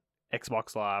own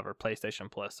Xbox Live or PlayStation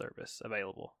Plus service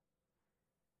available.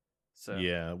 So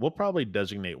Yeah, we'll probably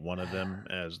designate one of them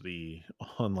as the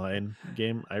online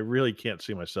game. I really can't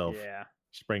see myself yeah,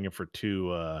 springing for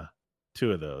two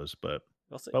of those, but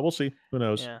we'll see. we'll see. Who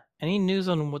knows? Yeah. Any news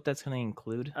on what that's going to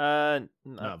include? Not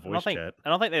voice chat. I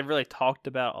don't think they've really talked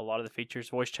about a lot of the features.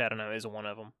 Voice chat, I know, is one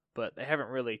of them, but they haven't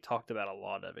really talked about a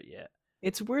lot of it yet.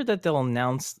 It's weird that they'll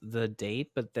announce the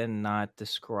date, but then not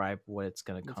describe what it's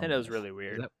going to come. Nintendo's with. really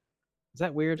weird. Is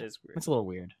that weird? It is weird. It's a little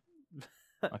weird.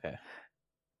 Okay.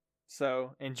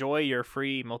 So enjoy your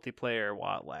free multiplayer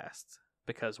while it lasts,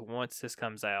 because once this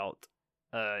comes out,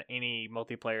 any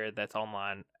multiplayer that's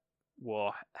online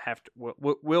will have to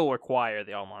will require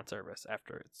the online service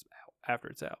after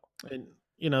it's out.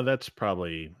 And that's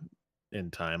probably in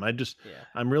time. Yeah.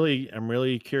 I'm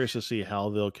really curious to see how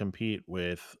they'll compete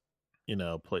with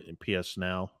PS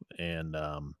Now and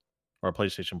or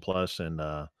PlayStation Plus and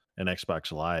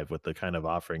Xbox Live with the kind of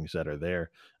offerings that are there.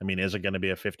 I mean, is it going to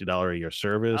be a $50 a year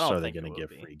service? I don't Are they think it going to will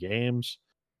give be. free games?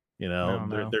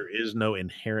 No. There is no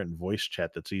inherent voice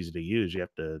chat that's easy to use. You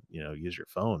have to use your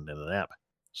phone in an app.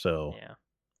 So Yeah.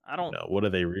 I don't what are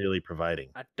they really providing?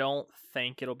 I don't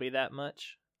think it'll be that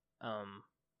much.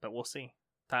 But we'll see.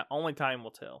 Only time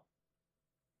will tell.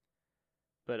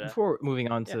 But Before moving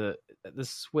on to the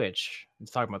Switch,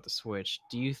 let's talk about the Switch.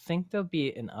 Do you think there'll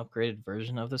be an upgraded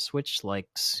version of the Switch like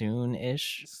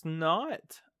soon-ish? it's not.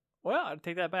 Well, I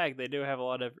take that back. They do have a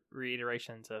lot of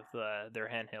reiterations of their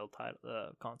handheld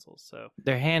consoles. So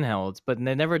They're handhelds, but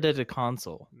they never did a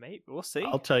console. maybe we'll see.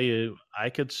 I'll tell you, I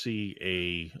could see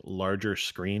a larger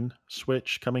screen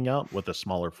Switch coming out with a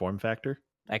smaller form factor.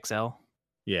 XL.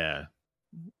 Yeah,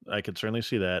 I could certainly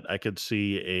see that. I could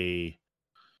see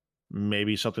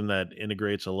maybe something that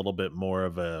integrates a little bit more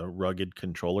of a rugged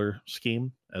controller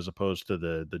scheme as opposed to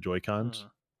the Joy-Cons.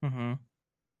 Mm-hmm.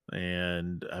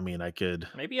 And I mean, I could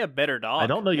Maybe a better dock. I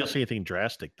don't know you'll see anything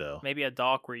drastic though. Maybe a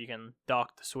dock where you can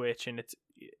dock the Switch and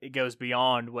it goes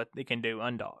beyond what it can do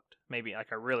undocked. Maybe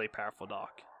like a really powerful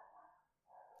dock.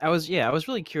 I was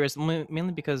really curious,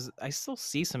 mainly because I still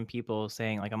see some people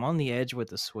saying like I'm on the edge with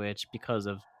the Switch because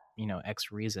of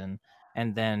X reason,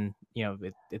 and then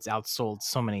it's outsold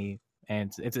so many,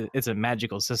 and it's a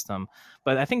magical system.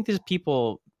 But I think these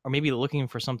people are maybe looking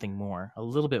for something more, a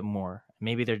little bit more.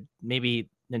 Maybe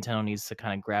Nintendo needs to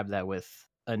kind of grab that with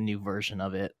a new version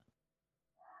of it.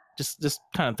 Just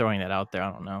kind of throwing that out there.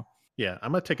 I don't know. Yeah,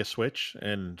 I'm gonna take a Switch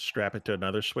and strap it to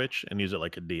another Switch and use it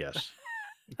like a DS.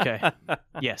 Okay.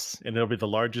 Yes. And it'll be the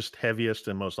largest, heaviest,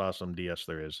 and most awesome DS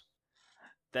there is.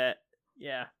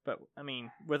 Yeah, but I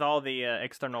mean, with all the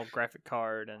external graphic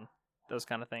card and those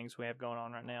kind of things we have going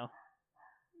on right now,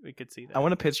 we could see that. I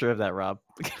want a picture of that, Rob.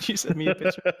 Could you send me a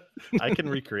picture? I can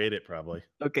recreate it probably.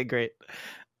 Okay, great.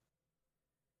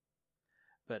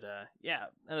 But yeah,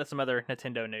 and some other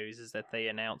Nintendo news is that they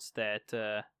announced that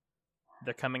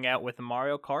they're coming out with a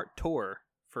Mario Kart Tour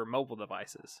for mobile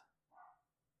devices.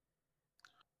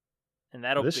 And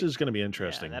This is going to be Yeah,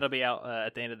 interesting. and that'll be out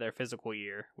at the end of their physical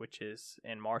year, which is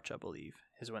in March, I believe,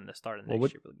 is when the start of Well,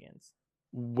 next year begins.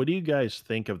 What do you guys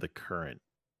think of the current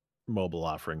mobile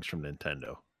offerings from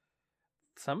Nintendo?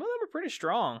 Some of them are pretty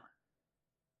strong.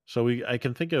 So I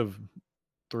can think of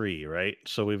 3, right?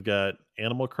 So we've got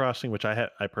Animal Crossing, which I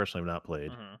personally have not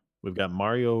played. Mm-hmm. We've got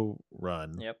Mario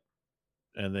Run. Yep.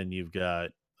 And then you've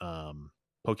got Fire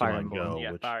Pokemon Emblem. Go.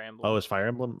 Yeah, which, Fire Emblem. is Fire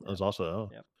Emblem Yep. is also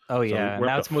Yep. Oh So yeah, we're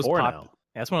now up it's to most 4 popular. now.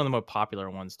 That's one of the more popular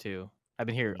ones too. I've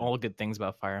been hearing Yeah. all good things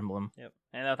about Fire Emblem. Yep.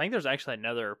 And I think there's actually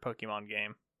another Pokemon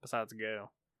game besides Go.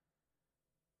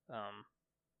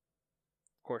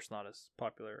 Of course, not as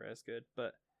popular or as good,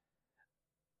 but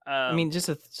I mean, just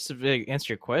to really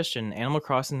answer your question, Animal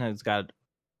Crossing has got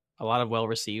a lot of well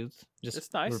received, just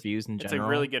It's nice. reviews in it's general. a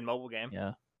really good mobile game.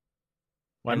 Yeah.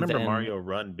 Well, I And remember then- Mario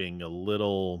Run being a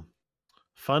little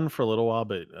fun for a little while,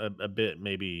 but a bit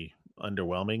maybe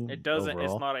underwhelming. It doesn't.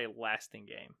 Overall. It's not a lasting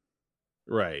game.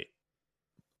 Right.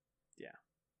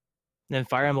 And then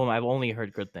Fire Emblem, I've only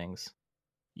heard good things.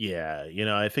 Yeah,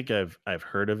 I think I've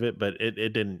heard of it, but it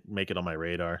didn't make it on my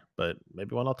radar. But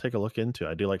maybe one I'll take a look into.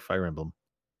 I do like Fire Emblem.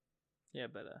 Yeah,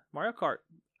 but Mario Kart,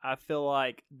 I feel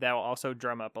like that will also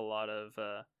drum up a lot of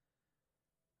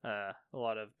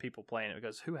people playing it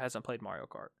because who hasn't played Mario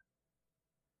Kart?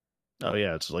 Oh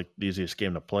yeah, it's like the easiest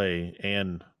game to play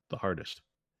and the hardest.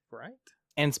 Right?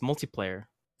 And it's multiplayer.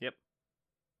 Yep.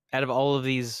 Out of all of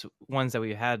these ones that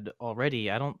we had already,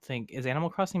 I don't think is Animal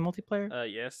Crossing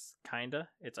multiplayer, Yes, kinda.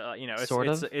 It's Sort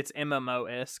of. it's MMO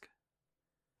esque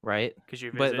right? because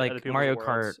you But visit other like people's Mario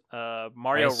worlds. Kart, I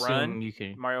Mario assume Run. you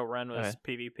can. Mario Run was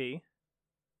Okay. PvP.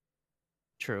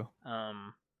 True. I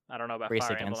don't know about Race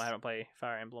Fire Emblem. against. I haven't played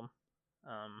Fire Emblem.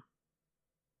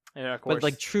 And of But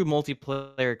like course, true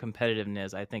multiplayer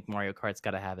competitiveness, I think Mario Kart's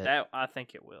got to have it. that I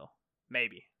think it will.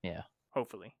 Maybe. Yeah.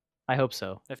 Hopefully. I hope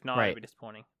so. If not, Right. it'd be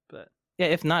disappointing. But Yeah,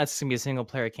 if not, it's gonna be a single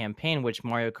player campaign, which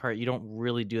Mario Kart you don't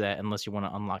really do that unless you want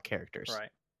to unlock characters.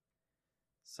 right.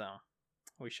 So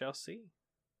we shall see.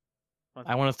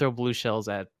 I want to throw blue shells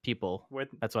at people. With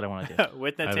That's what I want to do.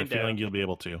 with I have a feeling Nintendo. you'll be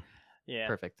able to. Yeah.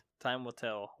 Perfect. Time will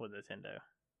tell with Nintendo.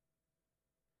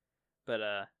 But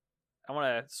I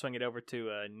want to swing it over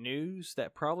to news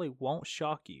that probably won't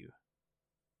shock you.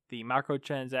 The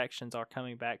microtransactions are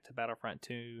coming back to Battlefront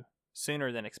 2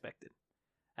 sooner than expected,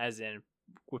 as in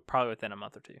probably within a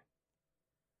month or two.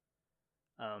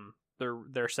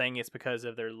 They're saying it's because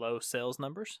of their low sales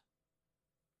numbers.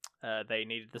 They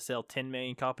needed to sell 10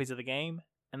 million copies of the game,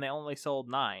 and they only sold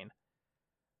 9.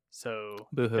 So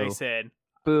Boo-hoo. they said,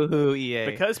 Boo-hoo, EA.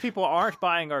 because people aren't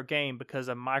buying our game because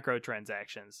of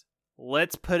microtransactions,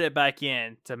 let's put it back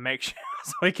in to make sure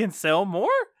so we can sell more.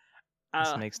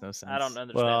 This makes no sense. I don't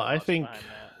understand. Well, the I logic think behind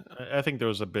that. I think there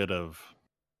was a bit of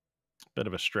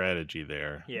a strategy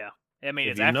there. Yeah, I mean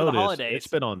If it's you after the notice, holidays.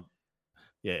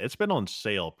 it's been on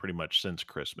sale pretty much since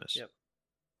Christmas. Yep.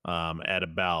 At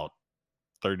about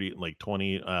 30, like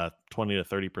 20 to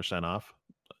 30% off,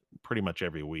 pretty much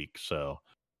every week. So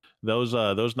those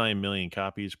 9 million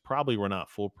copies probably were not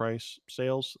full price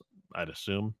sales, I'd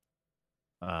assume.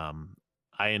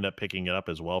 I end up picking it up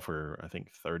as well for I think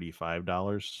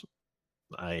 $35.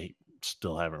 I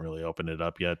still haven't really opened it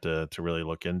up yet to really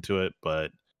look into it,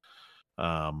 but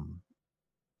I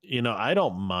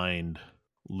don't mind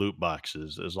loot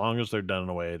boxes as long as they're done in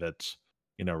a way that's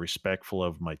respectful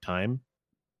of my time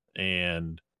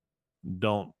and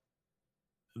don't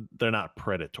they're not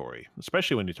predatory,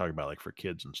 especially when you talk about like for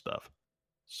kids and stuff.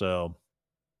 So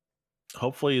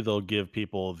hopefully they'll give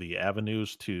people the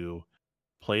avenues to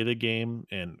play the game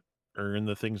and earn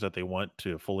the things that they want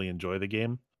to fully enjoy the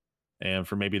game. And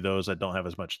for maybe those that don't have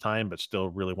as much time but still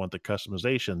really want the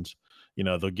customizations,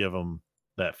 they'll give them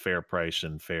that fair price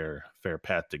and fair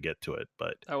path to get to it.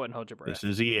 But I wouldn't hold your breath. this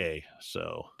is EA,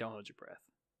 so Don't hold your breath.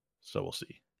 we'll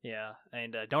see. Yeah,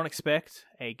 and don't expect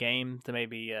a game to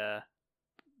maybe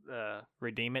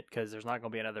redeem it because there's not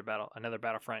going to be another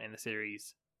Battlefront in the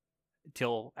series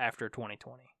until after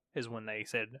 2020 is when they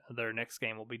said their next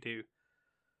game will be due.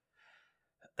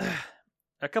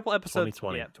 A couple episodes,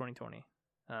 2020. yeah, 2020.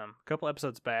 A couple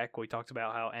episodes back, we talked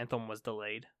about how Anthem was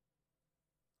delayed.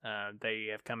 They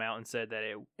have come out and said that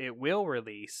it will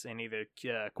release in either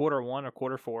quarter 1 or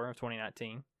quarter 4 of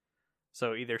 2019.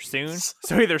 So either soon, Is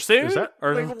that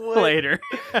or like what? later.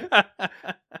 I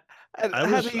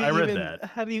read that.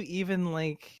 How do you even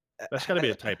like? That's got to be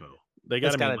a typo. They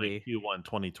That's got to gotta be like Q1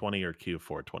 2020 or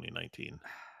Q4 2019.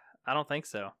 I don't think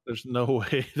so. There's no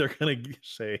way they're gonna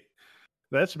say.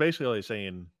 That's basically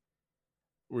saying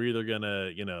we're either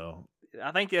gonna,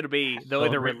 I think it'll be they'll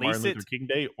either celebrate release Martin it. Luther King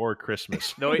Day or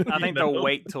Christmas. I think they'll know?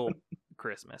 wait till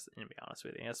Christmas. To be honest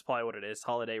with you, that's probably what it is.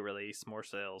 Holiday release, more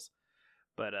sales.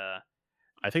 But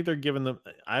I think they're giving them.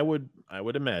 I would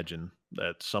imagine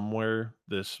that somewhere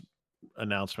this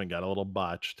announcement got a little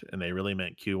botched, and they really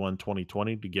meant Q1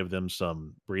 2020 to give them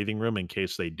some breathing room in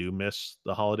case they do miss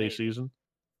the holiday Maybe. season.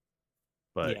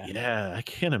 But Yeah. yeah, I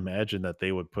can't imagine that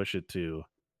they would push it to,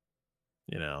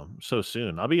 so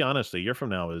soon. I'll be honest, a year from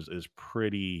now is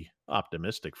pretty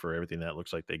optimistic for everything that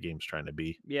looks like that game's trying to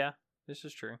be. yeah, this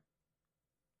is true.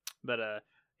 But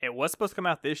it was supposed to come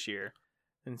out this year,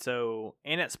 and so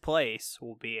in its place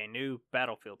will be a new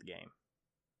Battlefield game.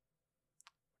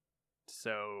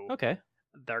 So Okay.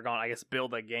 they're gonna, I guess,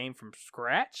 build a game from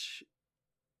scratch.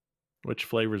 Which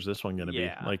flavor is this one going to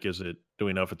Yeah. be? Like, do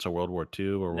we know if it's a World War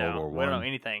II or No, World War we don't know One?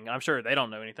 anything. I'm sure they don't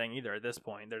know anything either at this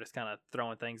point. They're just kind of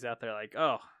throwing things out there like,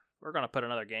 oh, we're gonna put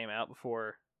another game out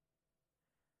before.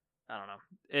 I don't know.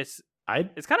 It's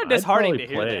kind of disheartening to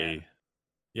hear that.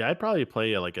 Yeah, I'd probably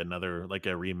play like a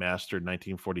remastered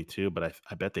 1942, but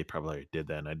I bet they probably already did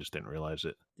that, and I just didn't realize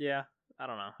it. Yeah, I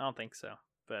don't know. I don't think so.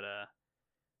 But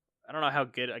I don't know how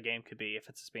good a game could be if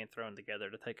it's just being thrown together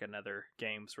to take another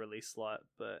game's release slot,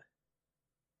 but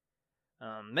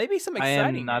maybe some I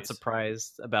exciting am not news.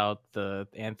 surprised about the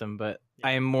Anthem, but Yeah.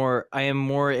 I am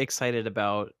more excited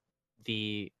about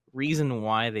the reason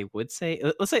why they would say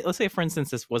let's say for instance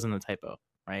this wasn't a typo,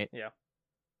 right? Yeah.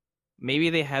 Maybe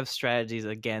they have strategies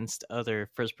against other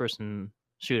first person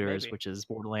shooters, Maybe. which is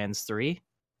Borderlands 3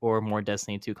 or more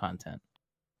Destiny 2 content.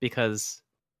 Because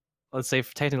let's say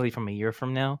technically from a year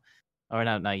from now, or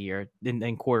not a year,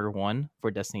 in quarter 1 for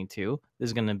Destiny 2,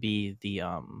 there's going to be the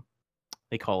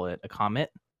they call it a comet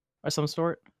or some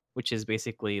sort, which is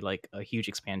basically like a huge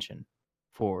expansion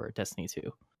for Destiny 2.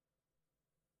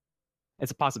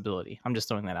 It's a possibility. I'm just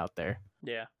throwing that out there.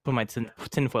 Yeah. Put my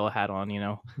tinfoil hat on, you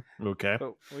know. Okay.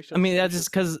 But we should, I mean, we that's should-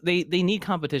 just because they need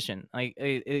competition. Like,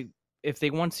 if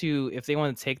they want to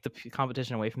take the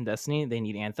competition away from Destiny, they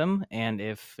need Anthem. And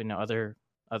if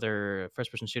other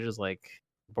first person shooters like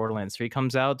Borderlands 3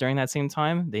 comes out during that same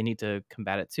time, they need to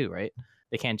combat it too, right?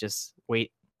 They can't just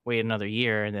wait another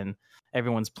year and then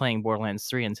everyone's playing Borderlands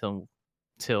 3 until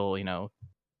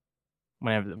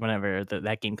whenever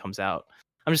that game comes out.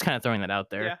 I'm just kind of throwing that out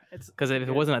there. Yeah, it's Because if it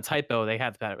good. wasn't a typo, they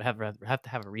have to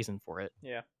have a reason for it.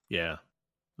 Yeah. Yeah,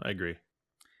 I agree.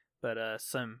 But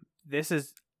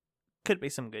this could be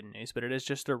some good news, but it is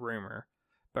just a rumor.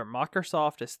 But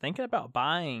Microsoft is thinking about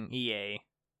buying EA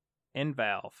and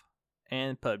Valve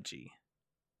and PUBG.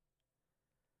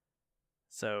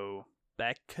 So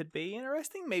that could be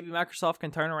interesting. Maybe Microsoft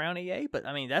can turn around EA, but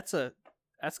I mean that's kind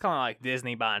of like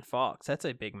Disney buying Fox. That's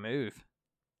a big move.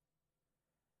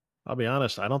 I'll be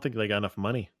honest. I don't think they got enough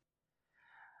money.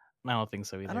 I don't think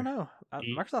so either. I don't know.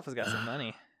 E- Microsoft has got some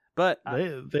money, but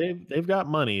They've got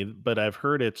money, but I've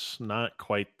heard it's not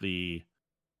quite the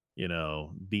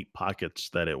deep pockets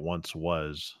that it once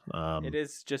was. it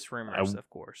is just rumors, of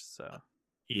course. So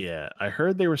Yeah, I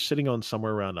heard they were sitting on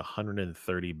somewhere around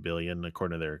 130 billion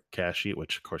according to their cash sheet,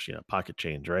 which of course pocket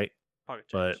change, right? pocket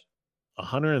But change.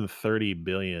 130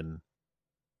 billion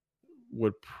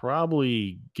would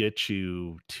probably get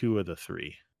you two of the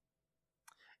three.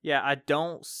 Yeah, I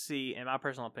don't see, in my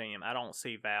personal opinion, I don't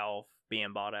see Valve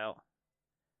being bought out.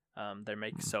 They're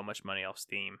making so much money off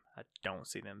Steam. I don't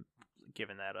see them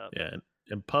giving that up. Yeah,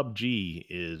 and PUBG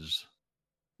is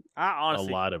I honestly,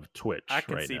 a lot of Twitch I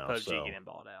can right see now. PUBG So getting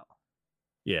bought out.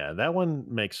 yeah, that one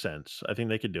makes sense. I think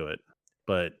they could do it,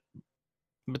 but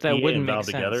that EA wouldn't and make Valve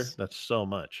sense. together, that's so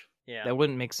much. Yeah, That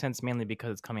wouldn't make sense mainly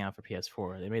because it's coming out for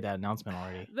PS4. They made that announcement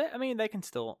already. they can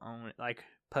still own it, like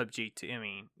PUBG too. I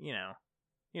mean, you know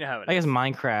how it I is. guess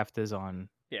Minecraft is on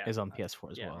Yeah,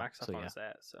 PS4 as yeah, well. Microsoft So yeah, owns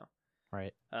that. So,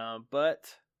 right.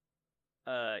 but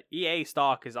EA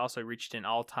stock has also reached an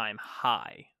all-time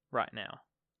high right now.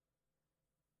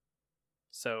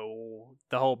 So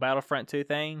the whole Battlefront 2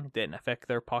 thing didn't affect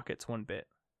their pockets one bit.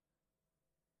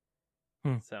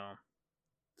 So,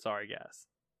 sorry guys.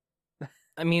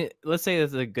 I mean, let's say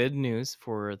that's the good news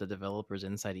for the developers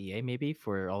inside EA, maybe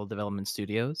for all development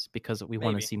studios, because we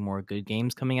want Maybe. to see more good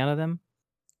games coming out of them.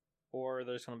 Or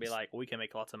there's going to be like, we can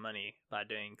make lots of money by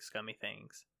doing scummy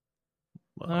things.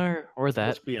 Well, Or that.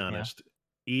 let's be honest.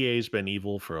 EA's been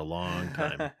evil for a long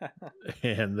time,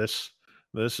 and this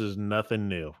is nothing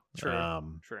new.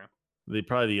 True. True.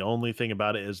 Probably the only thing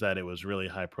about it is that it was really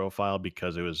high profile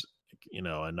because it was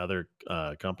another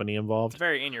company involved. It's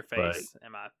very in your But face,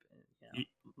 in my opinion.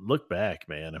 Look back,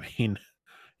 man. I mean,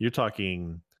 you're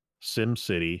talking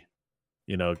SimCity,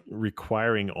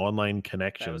 requiring online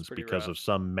connections pretty because rough. of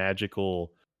some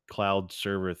magical cloud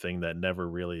server thing that never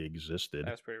really existed.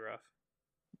 That was pretty rough.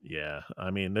 Yeah, I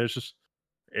mean, there's just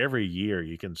every year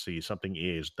you can see something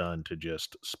EA has done to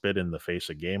just spit in the face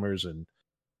of gamers and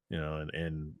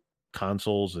and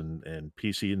consoles and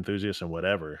PC enthusiasts and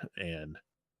whatever. And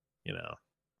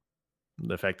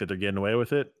the fact that they're getting away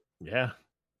with it, yeah,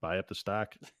 buy up the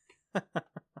stock.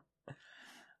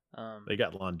 They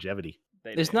got longevity.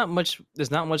 There's not much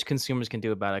consumers can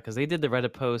do about it because they did the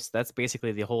Reddit post. That's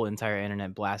basically the whole entire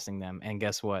internet blasting them. And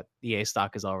guess what? EA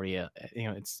stock is already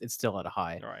it's still at a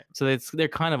high. Right. So they're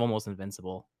kind of almost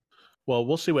invincible. Well,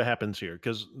 we'll see what happens here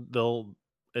because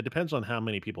it depends on how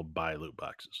many people buy loot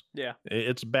boxes. Yeah.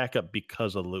 It's back up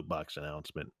because of the loot box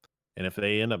announcement. And if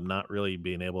they end up not really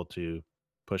being able to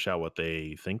push out what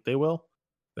they think they will,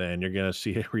 then you're going to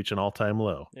see it reach an all-time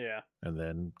low. Yeah. And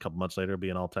then a couple months later, it'll be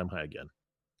an all-time high again.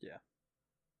 Yeah.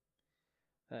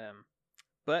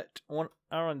 But I want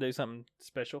to do something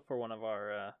special for one of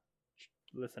our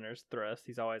listeners, Thrust.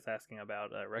 He's always asking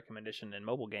about a recommendation in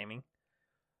mobile gaming.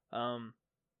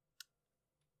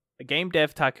 Game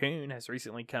Dev Tycoon has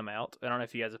recently come out. I don't know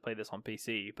if you guys have played this on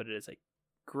PC, but it is a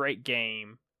great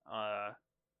game.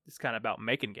 it's kind of about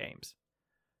making games.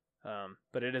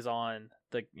 But it is on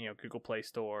the Google Play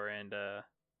Store and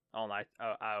on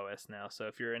iOS now. So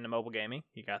if you're into mobile gaming,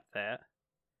 you got that.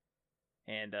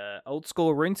 And Old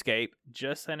School RuneScape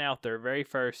just sent out their very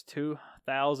first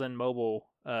 2,000 mobile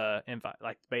beta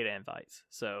invites.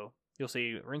 So you'll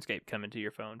see RuneScape coming to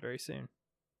your phone very soon.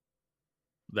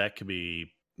 That could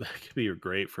be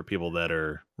great for people that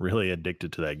are really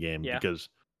addicted to that game because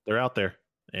they're out there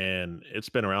and it's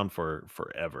been around for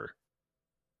forever.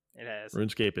 It has.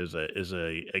 RuneScape is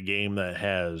a game that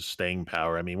has staying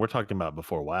power. I mean, we're talking about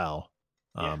before WoW.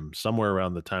 Somewhere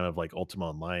around the time of like Ultima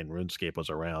Online, RuneScape was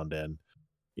around, and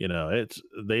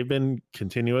they've been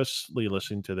continuously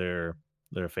listening to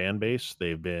their fan base.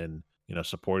 They've been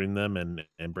supporting them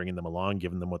and bringing them along,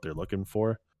 giving them what they're looking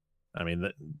for. I mean,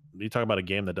 you talk about a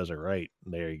game that does it right.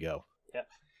 There you go. Yeah.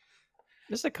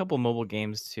 There's a couple mobile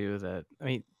games too that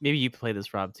maybe you play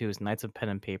this, Rob, too. Is Knights of Pen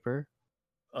and Paper.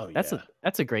 Oh,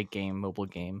 that's a great game, mobile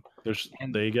game.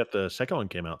 They got the second one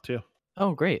came out too.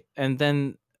 Oh, great! And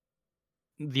then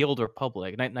the Old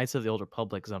Republic, Knights of the Old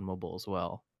Republic, is on mobile as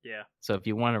well. Yeah. So if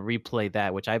you want to replay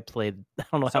that, which I played, I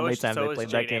don't know how many times I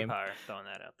played that game. Empire, throwing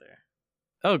that out there.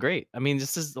 Oh, great! I mean,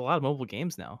 this is a lot of mobile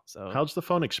games now. So how's the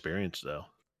phone experience though?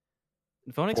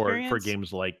 The phone experience for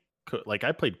games like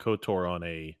I played KOTOR on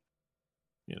a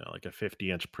like a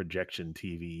 50-inch projection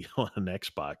TV on an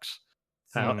Xbox.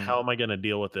 How am I going to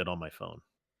deal with it on my phone?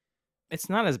 It's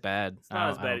not as bad. It's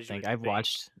not as bad as I think I've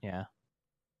watched. Yeah,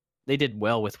 they did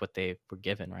well with what they were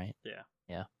given, right? Yeah.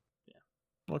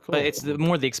 Well, cool. But it's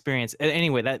more the experience.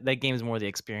 Anyway, that game is more the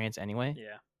experience anyway.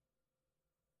 Yeah.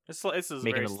 It's a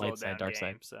making very the light side, dark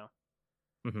game, side.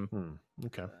 So.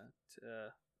 Okay.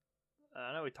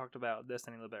 I know we talked about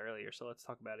Destiny a little bit earlier, so let's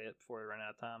talk about it before we run out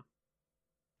of time.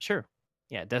 Sure.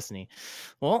 Yeah, Destiny.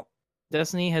 Well,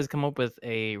 Destiny has come up with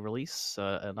a release,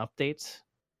 an update.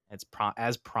 It's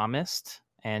as promised,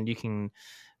 and you can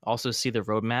also see the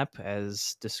roadmap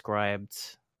as described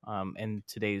in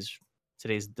today's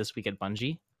This Week at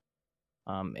Bungie.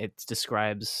 It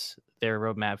describes their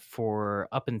roadmap for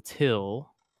up until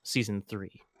Season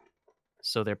 3.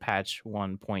 So their patch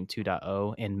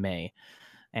 1.2.0 in May.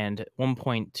 And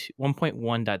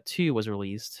 1.1.2 was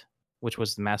released, which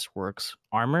was the Masterworks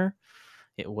armor.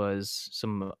 It was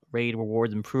some raid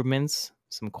reward improvements,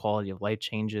 some quality of life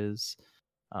changes.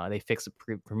 They fixed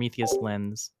the Prometheus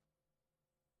lens.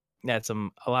 That's a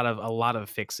lot of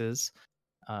fixes,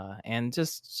 and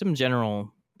just some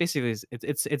general. Basically,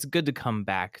 it's good to come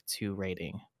back to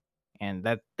raiding, and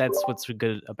that's what's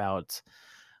good about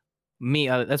me.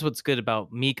 That's what's good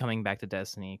about me coming back to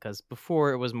Destiny, because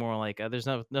before it was more like there's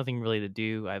nothing really to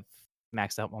do. I've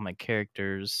maxed out all my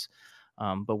characters,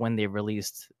 but when they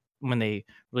released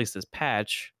this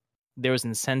patch, there was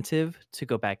incentive to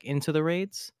go back into the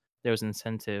raids. There was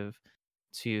incentive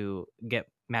to get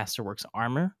Masterworks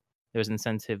armor. There was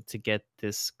incentive to get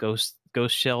this ghost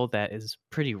shell that is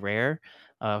pretty rare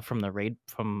from a raid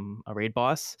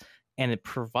boss, and it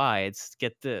provides,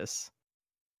 get this,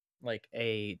 like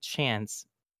a chance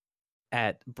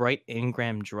at bright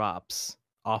engram drops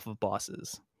off of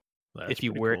bosses. That's if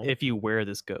you wear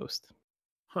this ghost.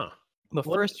 Huh. But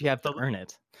first you have to earn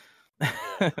it.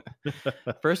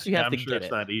 First you have to get it.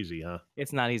 It's not easy, huh?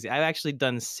 It's not easy. I've actually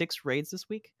done 6 raids this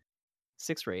week.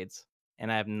 6 raids,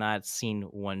 and I have not seen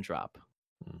one drop.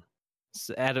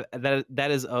 So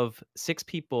that is of 6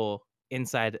 people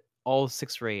inside all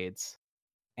 6 raids,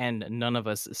 and none of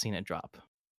us has seen it drop.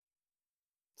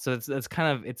 So it's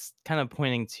kind of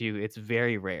pointing to it's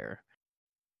very rare.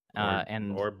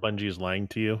 Or Bungie's lying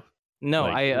to you. No,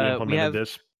 like, we have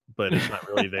this, but it's not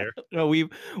really there. No, we've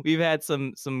had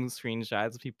some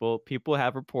screenshots. People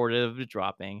have reported it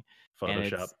dropping.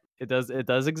 Photoshop. It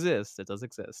does exist. It does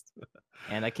exist,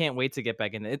 and I can't wait to get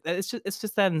back in. It's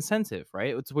just that incentive,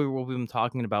 right? It's what we've been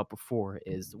talking about before.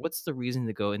 Is what's the reason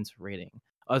to go into raiding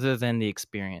other than the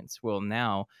experience? Well,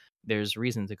 now there's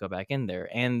reason to go back in there,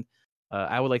 and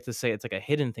I would like to say it's like a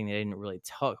hidden thing that I didn't really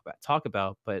talk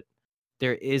about, but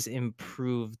there is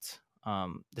improved.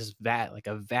 There's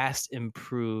a vast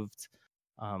improved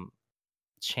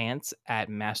chance at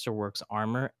Masterworks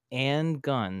armor and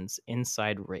guns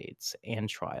inside raids and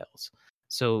trials.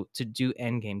 So to do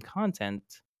endgame content,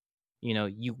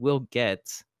 you will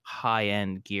get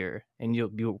high-end gear and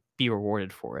you'll be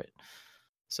rewarded for it.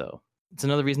 So it's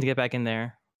another reason to get back in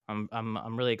there.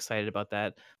 I'm really excited about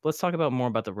that. But let's talk more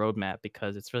about the roadmap,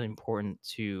 because it's really important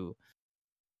to,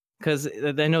 because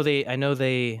I know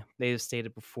they've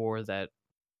stated before that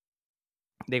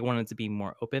they wanted to be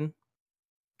more open,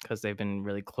 because they've been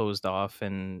really closed off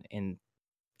and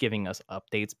giving us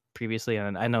updates previously.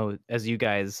 And I know, as you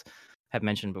guys have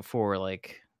mentioned before,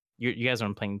 like you guys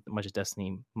aren't playing much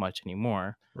Destiny much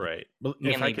anymore. Right. Well, if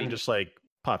I Mainly can be- just like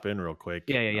pop in real quick.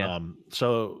 Yeah.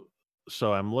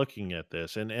 So I'm looking at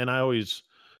this, and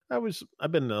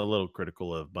I've been a little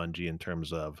critical of Bungie in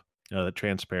terms of the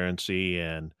transparency,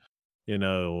 and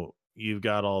you've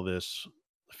got all this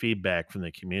feedback from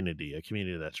the community, a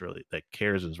community that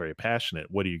cares and is very passionate.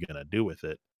 What are you going to do with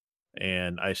it?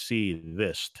 And I see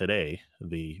this today,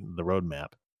 the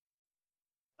roadmap.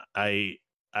 I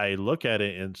I look at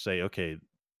it and say, okay,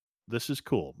 this is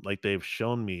cool. Like they've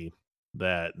shown me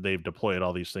that they've deployed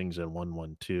all these things in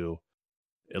 112.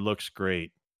 It looks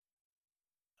great.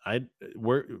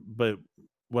 But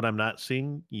what I'm not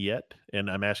seeing yet, and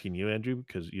I'm asking you, Andrew,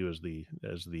 because you as the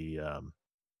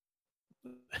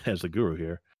guru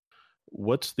here,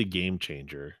 what's the game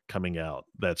changer coming out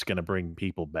that's going to bring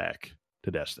people back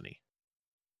to Destiny?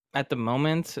 At the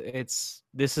moment,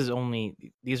 these are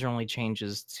only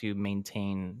changes to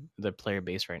maintain the player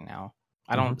base right now.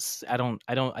 I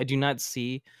do not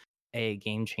see a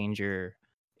game changer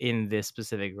in this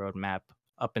specific roadmap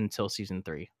up until season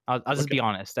 3. I'll just Okay. be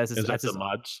honest. Is that That's the just,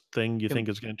 mods thing you think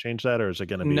is going to change that, or is it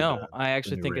going to be no. I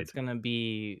actually new think raid? it's gonna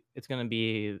be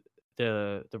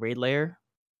the raid layer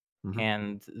Mhm.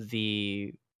 and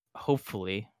the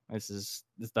hopefully this is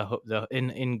the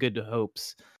in good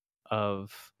hopes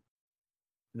of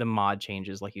the mod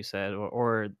changes, like you said,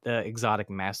 or the exotic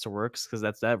masterworks, because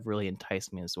that really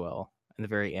enticed me as well. In the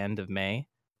very end of May,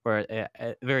 or at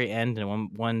the very end in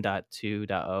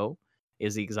 1.2.0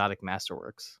 is the exotic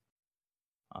masterworks.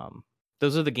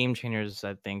 Those are the game changers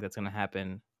I think that's going to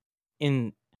happen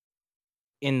in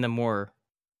the more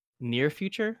near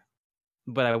future.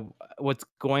 But what's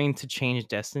going to change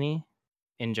Destiny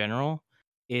in general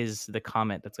is the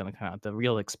Comet that's going to come out, the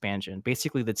real expansion,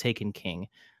 basically the Taken King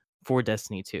for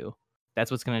Destiny 2. That's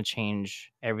what's going to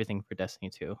change everything for Destiny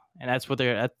 2, and that's what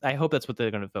I hope that's what they're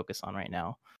going to focus on right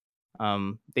now.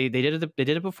 They did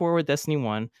it before with Destiny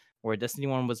 1, where Destiny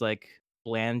 1 was like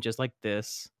bland, just like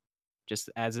this, just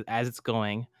as it's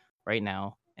going right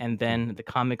now, and then the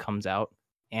Comet comes out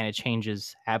and it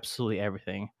changes absolutely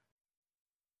everything.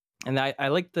 And I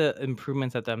like the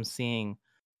improvements that I'm seeing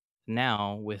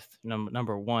now with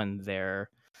number one, their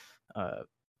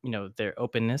their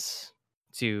openness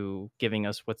to giving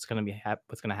us what's going to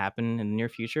what's going to happen in the near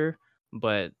future,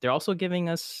 but they're also giving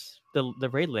us the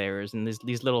raid layers and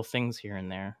these little things here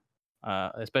and there,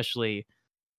 especially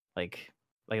like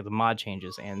the mod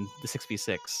changes and the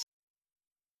 6v6.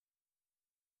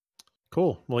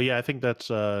 Cool. Well, yeah, I think that's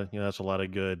that's a lot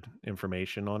of good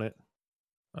information on it.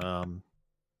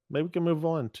 Maybe we can move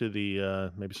on to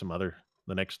maybe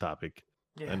the next topic.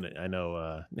 Yeah. And I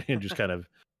know you just kind of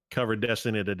covered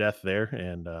Destiny to death there,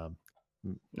 and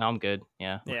No, I'm good.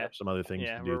 Yeah. we'll Yeah. have some other things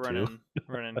Yeah, to we're do too.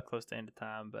 running close to end of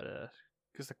time, but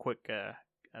just a quick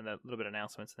and a little bit of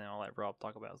announcements, and then I'll let Rob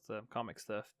talk about the comic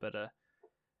stuff. But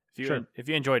Sure. if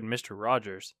you enjoyed Mr.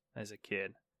 Rogers as a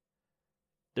kid,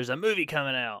 there's a movie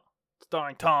coming out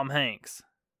starring Tom Hanks.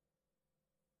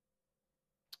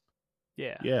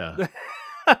 Yeah. Yeah.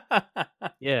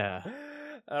 Yeah.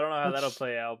 I don't know how that'll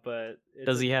play out, but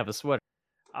Does he have a sweater?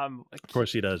 Of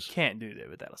course he does. Can't do that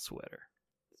without a sweater.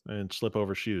 And slip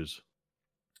over shoes.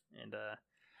 And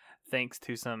thanks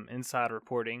to some inside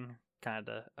reporting, kind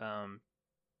of,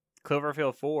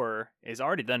 Cloverfield 4 is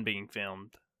already done being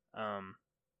filmed.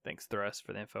 Thanks Thrust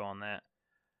for the info on that.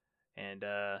 And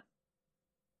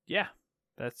yeah,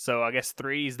 that's so. I guess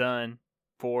 3 is done.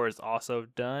 4 is also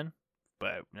done,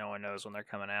 but no one knows when they're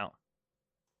coming out.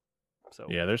 So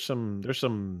Yeah, there's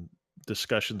some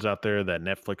discussions out there that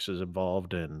Netflix is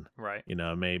involved in. right.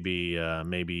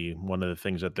 Maybe one of the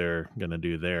things that they're going to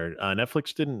do there.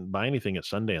 Netflix didn't buy anything at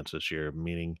Sundance this year,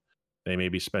 meaning they may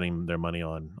be spending their money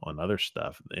on other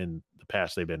stuff. In the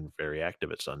past, they've been very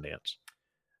active at Sundance.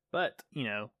 But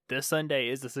this Sunday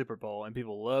is the Super Bowl, and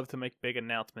people love to make big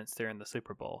announcements during the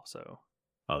Super Bowl. So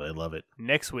Oh, they love it.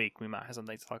 next week we might have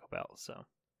something to talk about. So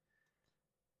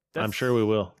I'm sure we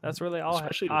will. That's really all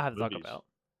Especially I have to with talk movies. about.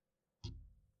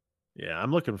 Yeah,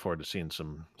 I'm looking forward to seeing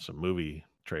some movie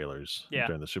trailers Yeah.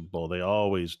 during the Super Bowl. They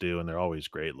always do, and they're always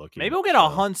great looking. Maybe we'll get a so-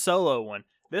 Han Solo one.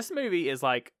 This movie is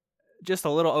like just a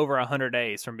little over 100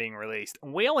 days from being released.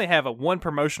 We only have one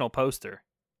promotional poster.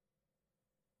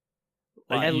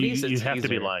 At least a you have to be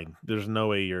teaser. lying. There's no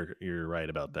way you're right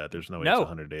about that. There's no way No. it's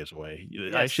 100 days away.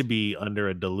 I Yes. should be under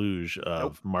a deluge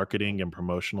of marketing and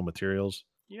promotional materials,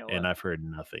 You know and what? I've heard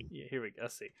nothing. Yeah, here we go.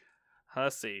 Let's see.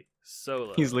 Hussy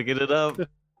Solo. He's looking it up.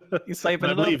 He's typing I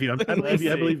it up. believe you. I believe Let's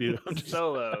you. I see. believe you. I'm just-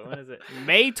 Solo. When is it?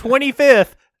 May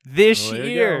 25th this Well, there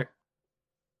you year.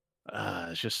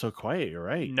 It's just so quiet. You're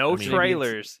right. No I mean,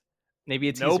 trailers. Maybe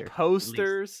a teaser. No at least.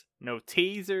 posters, no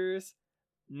teasers,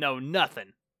 no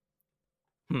nothing.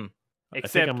 Hmm. I think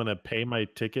Except I'm gonna pay my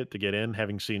ticket to get in,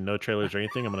 having seen no trailers or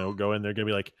anything. I'm gonna go in there, gonna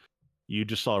be like, "You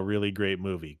just saw a really great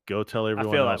movie. Go tell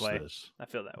everyone feel that else way. this." I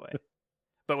feel that way.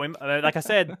 But like I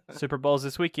said, Super Bowl's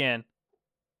this weekend.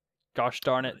 Gosh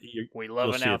darn it, we love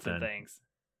you'll see it announcing then. things.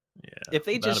 Yeah, If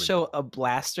they that'll just be show a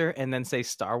blaster and then say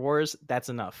Star Wars, that's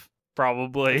enough.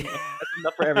 Probably. That's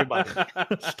enough for everybody.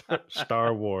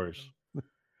 Star Wars.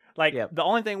 Like Yep. the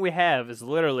only thing we have is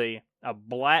literally a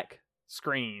black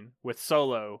screen with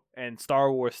Solo and Star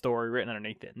Wars story written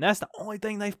underneath it, and that's the only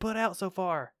thing they've put out so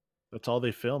far. That's all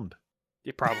they filmed.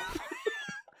 You probably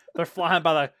they're flying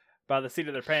by the seat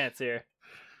of their pants here.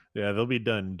 Yeah, they'll be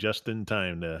done just in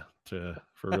time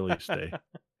for release day.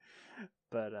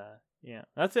 But yeah,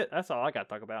 that's it. That's all I got to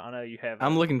talk about. I know you have.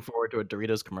 I'm looking forward to a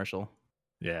Doritos commercial.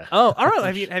 Yeah. Oh, I don't know.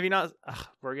 Have you not?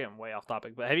 We're getting way off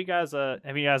topic, but have you guys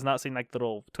not seen like the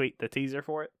little the teaser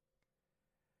for it?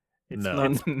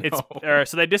 No.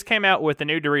 So they just came out with the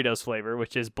new Doritos flavor,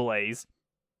 which is Blaze.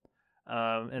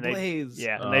 And Blaze.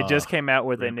 they just came out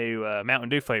with a new Mountain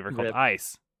Dew flavor called Rip.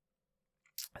 Ice.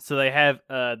 So they have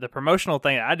the promotional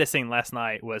thing that I just seen last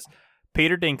night was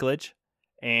Peter Dinklage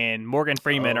and Morgan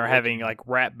Freeman are having like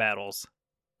rap battles,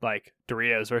 like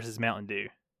Doritos versus Mountain Dew.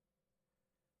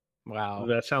 Wow.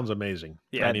 That sounds amazing.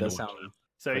 Yeah, I that need does to watch sound. that.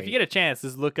 So if Great. you get a chance,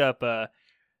 just look up the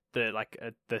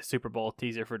Super Bowl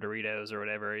teaser for Doritos or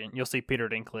whatever, and you'll see Peter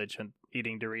Dinklage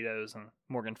eating Doritos and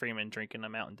Morgan Freeman drinking a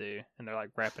Mountain Dew, and they're like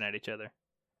rapping at each other.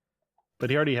 But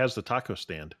he already has the taco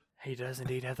stand. He does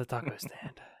indeed have the taco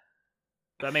stand.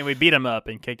 But I mean, we beat him up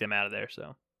and kicked him out of there,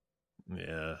 so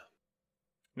Yeah,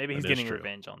 maybe he's That is getting true.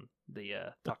 revenge on the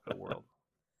taco world.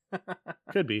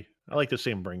 could be. I like to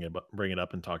see him bring it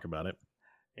up and talk about it.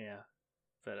 Yeah,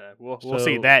 but we'll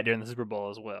see So- that during the Super Bowl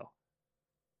as well.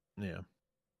 Yeah.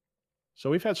 So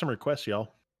we've had some requests,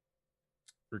 y'all.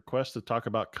 Requests to talk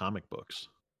about comic books.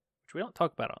 Which we don't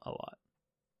talk about a lot.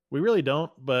 We really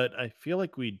don't, but I feel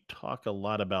like we talk a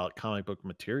lot about comic book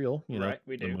material, Right,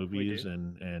 we the do, we movies do.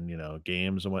 and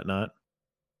games and whatnot.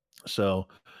 So,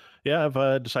 yeah,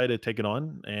 I've decided to take it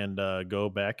on and go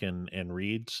back and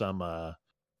read some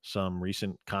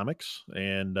recent comics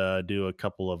and do a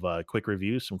couple of quick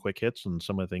reviews, some quick hits, and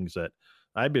some of the things that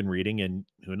I've been reading. And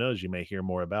who knows, you may hear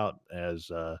more about as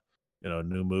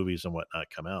new movies and whatnot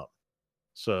come out.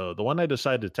 So the one I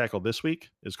decided to tackle this week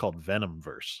is called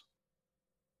Venomverse.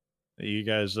 Are you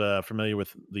guys familiar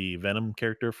with the Venom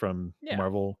character from Yeah.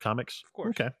 Marvel Comics? Of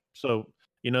course. Okay. So,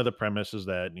 the premise is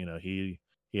that, he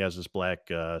has this black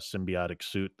symbiotic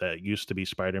suit that used to be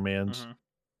Spider-Man's.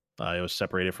 Mhm. It was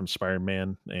separated from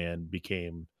Spider-Man and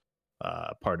became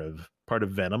part of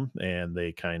Venom, and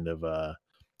they kind of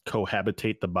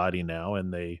cohabitate the body now,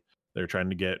 and they're trying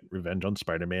to get revenge on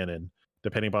Spider-Man, and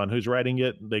depending upon who's writing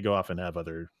it, they go off and have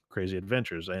other crazy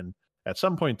adventures. And at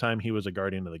some point in time, he was a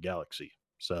Guardian of the Galaxy,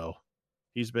 so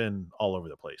he's been all over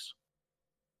the place.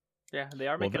 Yeah, they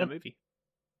are Well, making a movie.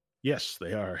 Yes,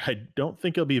 they are. I don't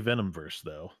think it'll be Venomverse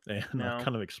though, and No. I'll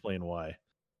kind of explain why.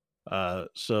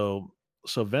 So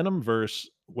Venomverse,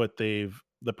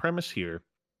 the premise here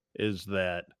is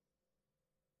that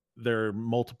there are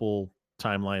multiple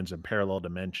timelines and parallel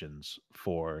dimensions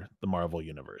for the Marvel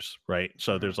universe, right?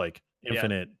 So Mhm. there's like Yeah.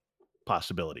 infinite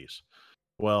possibilities.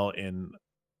 Well, in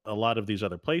a lot of these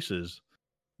other places,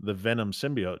 the Venom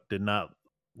symbiote did not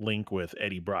link with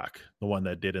Eddie Brock, the one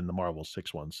that did in the Marvel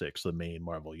 616, the main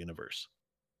Marvel universe.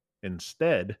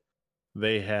 Instead,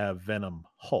 they have Venom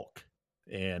Hulk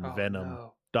and Oh, Venom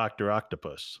no. Dr.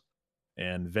 Octopus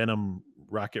and Venom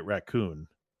Rocket Raccoon,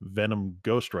 Venom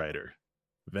Ghost Rider,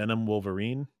 Venom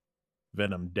Wolverine,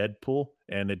 Venom Deadpool,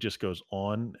 and it just goes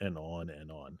on and on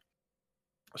and on.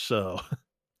 So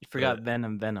You forgot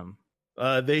Venom.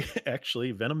 they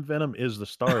actually Venom is the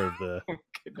star of the Okay,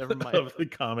 never mind. of the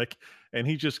comic, and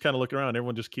he's just kind of looking around.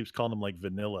 Everyone just keeps calling him like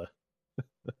Vanilla.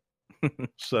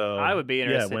 So I would be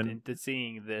interested when into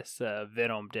seeing this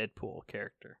Venom Deadpool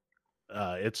character.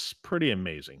 it's pretty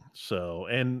amazing. So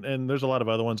and there's a lot of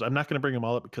other ones. I'm not going to bring them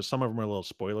all up because some of them are a little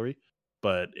spoilery,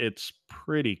 but it's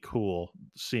pretty cool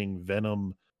seeing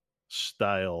Venom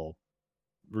style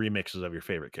remixes of your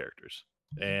favorite characters.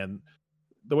 And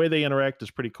the way they interact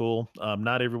is pretty cool.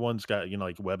 Not everyone's got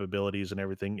like web abilities and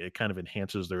everything. It kind of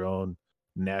enhances their own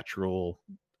natural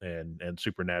and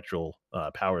supernatural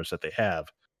powers that they have.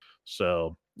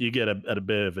 So you get a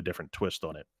bit of a different twist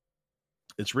on it.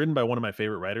 It's written by one of my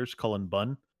favorite writers, Cullen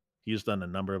Bunn. He's done a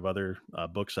number of other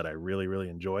books that I really, really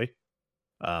enjoy.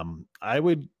 I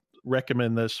would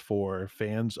recommend this for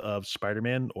fans of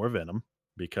Spider-Man or Venom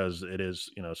because it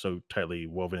is, so tightly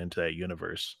woven into that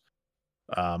universe.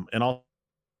 And also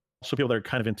people that are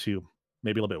kind of into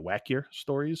maybe a little bit wackier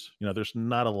stories. There's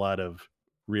not a lot of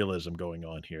realism going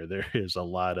on here. There is a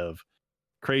lot of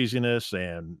craziness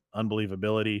and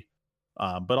unbelievability,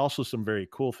 but also some very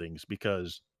cool things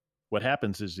because what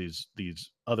happens is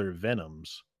these other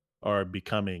venoms are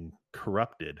becoming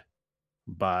corrupted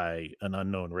by an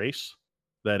unknown race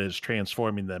that is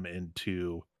transforming them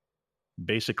into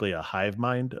basically a hive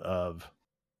mind of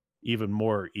even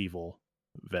more evil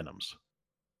venoms.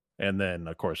 And then,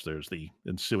 of course, there's the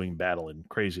ensuing battle and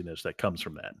craziness that comes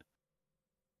from that.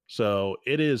 So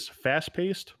it is fast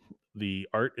paced. The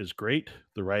art is great.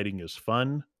 The writing is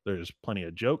fun. There's plenty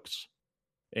of jokes,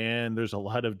 and there's a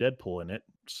lot of Deadpool in it.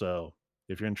 So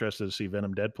if you're interested to see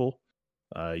Venom Deadpool,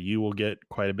 you will get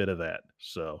quite a bit of that.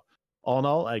 So all in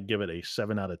all, I give it a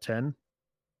 7 out of 10.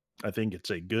 I think it's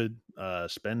a good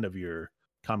spend of your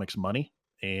comics money,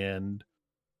 and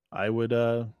I would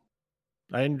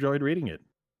I enjoyed reading it.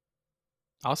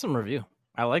 Awesome review.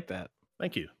 I like that.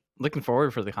 Thank you. Looking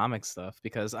forward for the comic stuff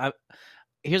because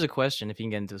here's a question if you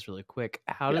can get into this really quick.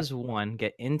 How Yeah. does one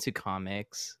get into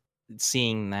comics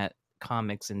seeing that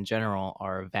comics in general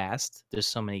are vast? There's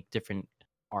so many different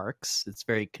arcs. It's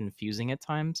very confusing at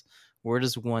times. Where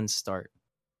does one start?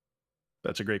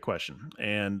 That's a great question.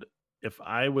 And if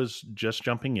I was just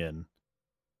jumping in,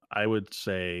 I would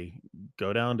say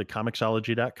go down to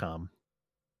Comixology.com,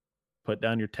 put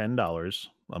down your $10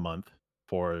 a month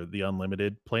for the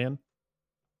unlimited plan,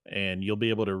 and you'll be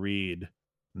able to read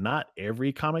not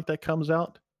every comic that comes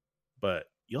out, but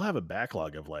you'll have a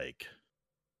backlog of like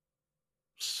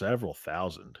several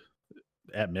thousand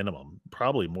at minimum,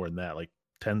 probably more than that, like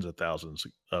tens of thousands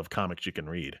of comics you can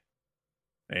read.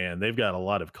 And they've got a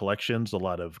lot of collections, a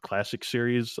lot of classic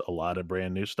series, a lot of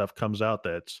brand new stuff comes out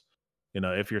that's,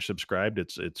 if you're subscribed,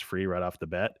 it's free right off the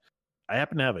bat. I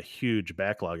happen to have a huge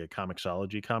backlog of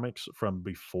Comixology comics from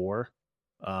before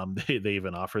they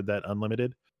even offered that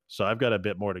unlimited. So I've got a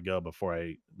bit more to go before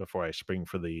I spring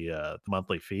for the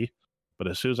monthly fee. But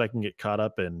as soon as I can get caught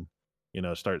up and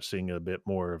start seeing a bit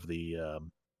more of the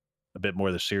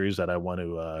series that I want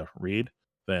to read,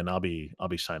 then I'll be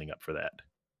signing up for that.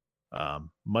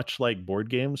 Much like board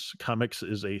games, comics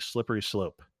is a slippery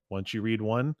slope. Once you read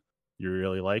one, you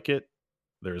really like it,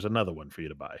 there's another one for you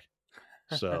to buy.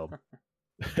 So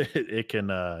it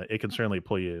can certainly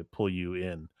pull you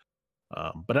in.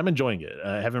 But I'm enjoying it.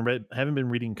 I haven't been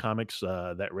reading comics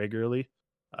that regularly.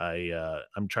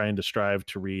 I'm trying to strive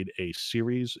to read a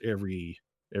series every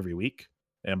week,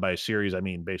 and by series I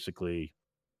mean basically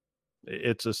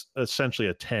it's essentially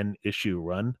a 10 issue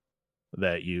run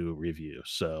that you review.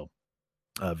 So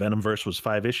Venomverse was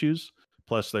 5 issues,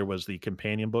 plus there was the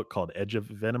companion book called Edge of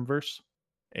Venomverse,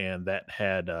 and that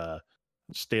had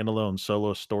standalone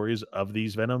solo stories of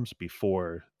these Venoms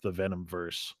before the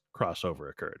Venomverse crossover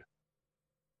occurred.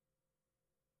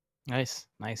 Nice,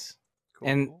 nice. Cool,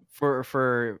 And cool.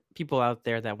 for people out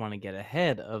there that want to get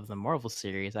ahead of the Marvel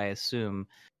series, I assume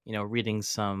reading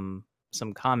some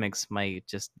comics might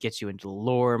just get you into the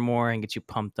lore more and get you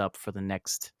pumped up for the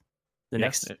next Yeah,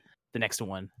 the next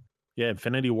one. yeah.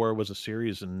 Infinity War was a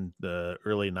series in the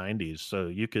early '90s, so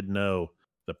you could know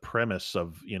the premise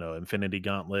of Infinity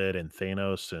Gauntlet and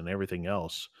Thanos and everything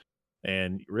else,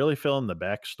 and really fill in the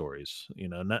backstories.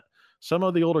 Not some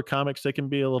of the older comics, they can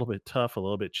be a little bit tough, a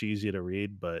little bit cheesy to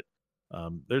read, but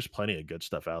there's plenty of good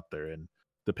stuff out there. And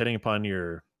depending upon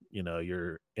your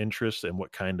interests and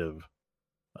what kind of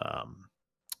um,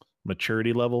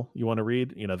 maturity level you want to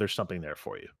read, there's something there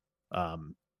for you.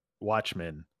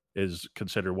 Watchmen is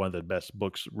considered one of the best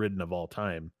books written of all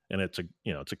time, and it's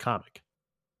a comic.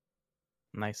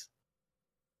 Nice.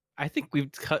 I think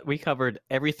we covered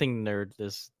everything nerd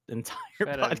this entire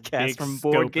Had a podcast, big from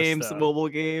scope board of games to stuff. mobile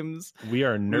games. We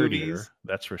are nerdier, Movies.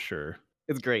 that's for sure.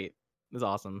 It's great. It's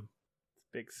awesome.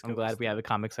 Big I'm scope glad we have a stuff.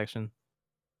 comic section.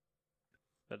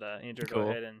 But Andrew, Cool. go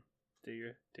ahead and do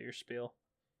your spiel.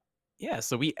 Yeah,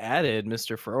 so we added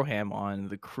Mr. Froham on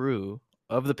the crew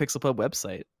of the Pixel Pub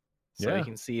website, so Yeah. you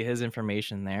can see his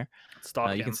information there. Stalk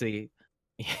You him. can see,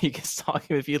 you can stalk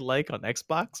him if you'd like on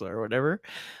Xbox or whatever.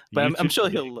 But I'm sure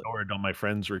he'll. Ignored on my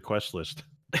friends' request list.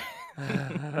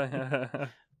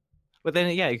 But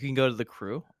then, yeah, you can go to the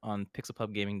crew on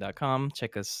pixelpubgaming.com.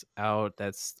 Check us out.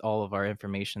 That's all of our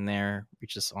information there.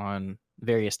 Reach us on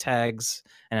various tags.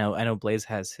 And I know Blaze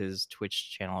has his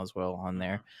Twitch channel as well on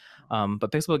there.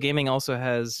 But Pixel Pub Gaming also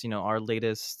has, our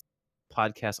latest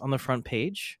podcast on the front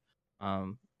page.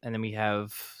 And then we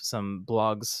have some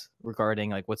blogs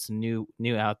regarding like what's new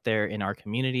out there in our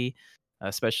community,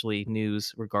 especially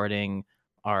news regarding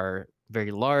our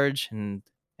very large and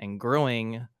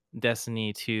growing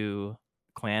Destiny 2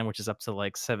 clan, which is up to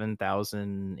like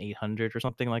 7,800 or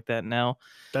something like that now.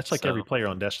 That's like every So- player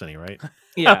on Destiny, right?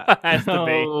 Yeah, Has to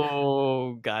be.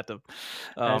 Oh, got them.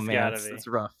 Oh Has man, gotta it's, be. it's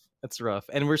rough. It's rough,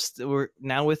 and we're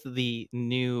now with the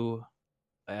new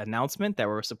announcement that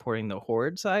we're supporting the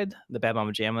Horde side, the Bad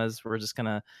Mama Jammas. We're just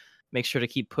gonna make sure to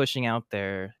keep pushing out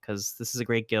there because this is a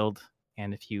great guild,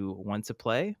 and if you want to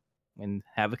play and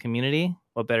have a community,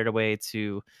 what better way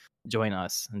to join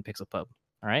us in Pixel Pub?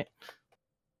 All right.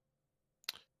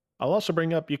 I'll also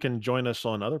bring up you can join us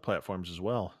on other platforms as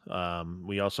well.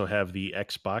 We also have the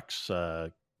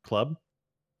Xbox Club,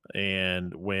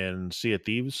 and when Sea of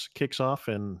Thieves kicks off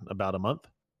in about a month,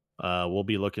 we'll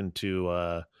be looking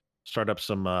to start up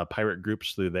some pirate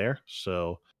groups through there.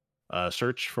 So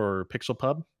search for Pixel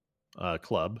Pub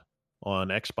Club on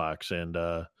Xbox,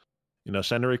 and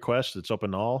send a request. It's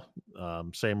open to all.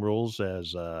 Same rules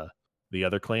as the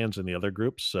other clans and the other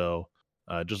groups. So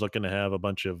just looking to have a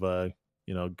bunch of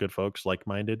good folks,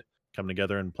 like-minded, come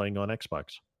together and playing on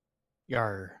Xbox.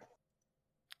 Yar.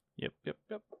 Yep.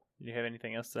 Do you have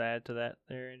anything else to add to that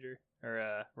there, Andrew?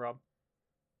 Or Rob?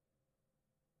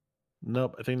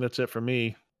 Nope, I think that's it for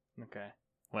me. Okay.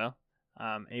 Well,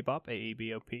 I'm Abop,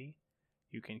 AEBOP.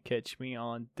 You can catch me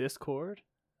on Discord,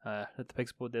 at the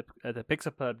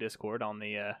Pixel Pub Discord on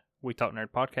the We Talk Nerd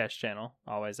podcast channel.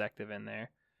 Always active in there.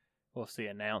 We'll see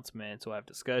announcements. We'll have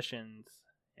discussions,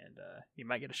 and you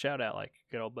might get a shout out like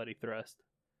good old buddy Thrust.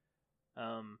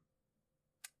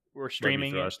 We're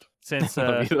streaming it Thrust. since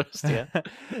Love you, Thrust, yeah.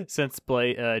 since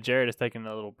Jared has taken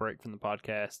a little break from the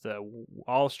podcast.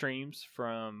 All streams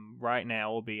from right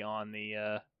now will be on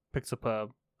the Pixel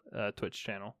Pub Twitch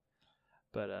channel.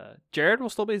 But Jared will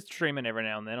still be streaming every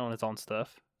now and then on his own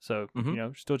stuff. So,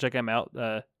 Mhm. still check him out,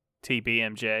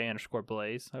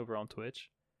 TBMJ_Blaze over on Twitch.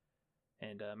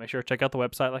 And make sure to check out the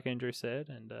website like Andrew said.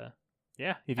 And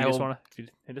yeah, if you I just will- want to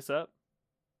hit us up.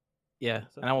 Yeah,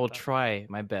 So and I will sometime. try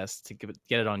my best to get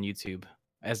it on YouTube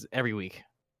as every week.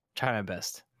 Try my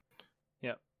best.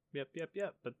 Yep.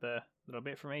 But that'll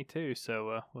be it for me too.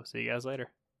 So we'll see you guys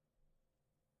later.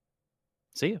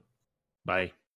 See you. Bye.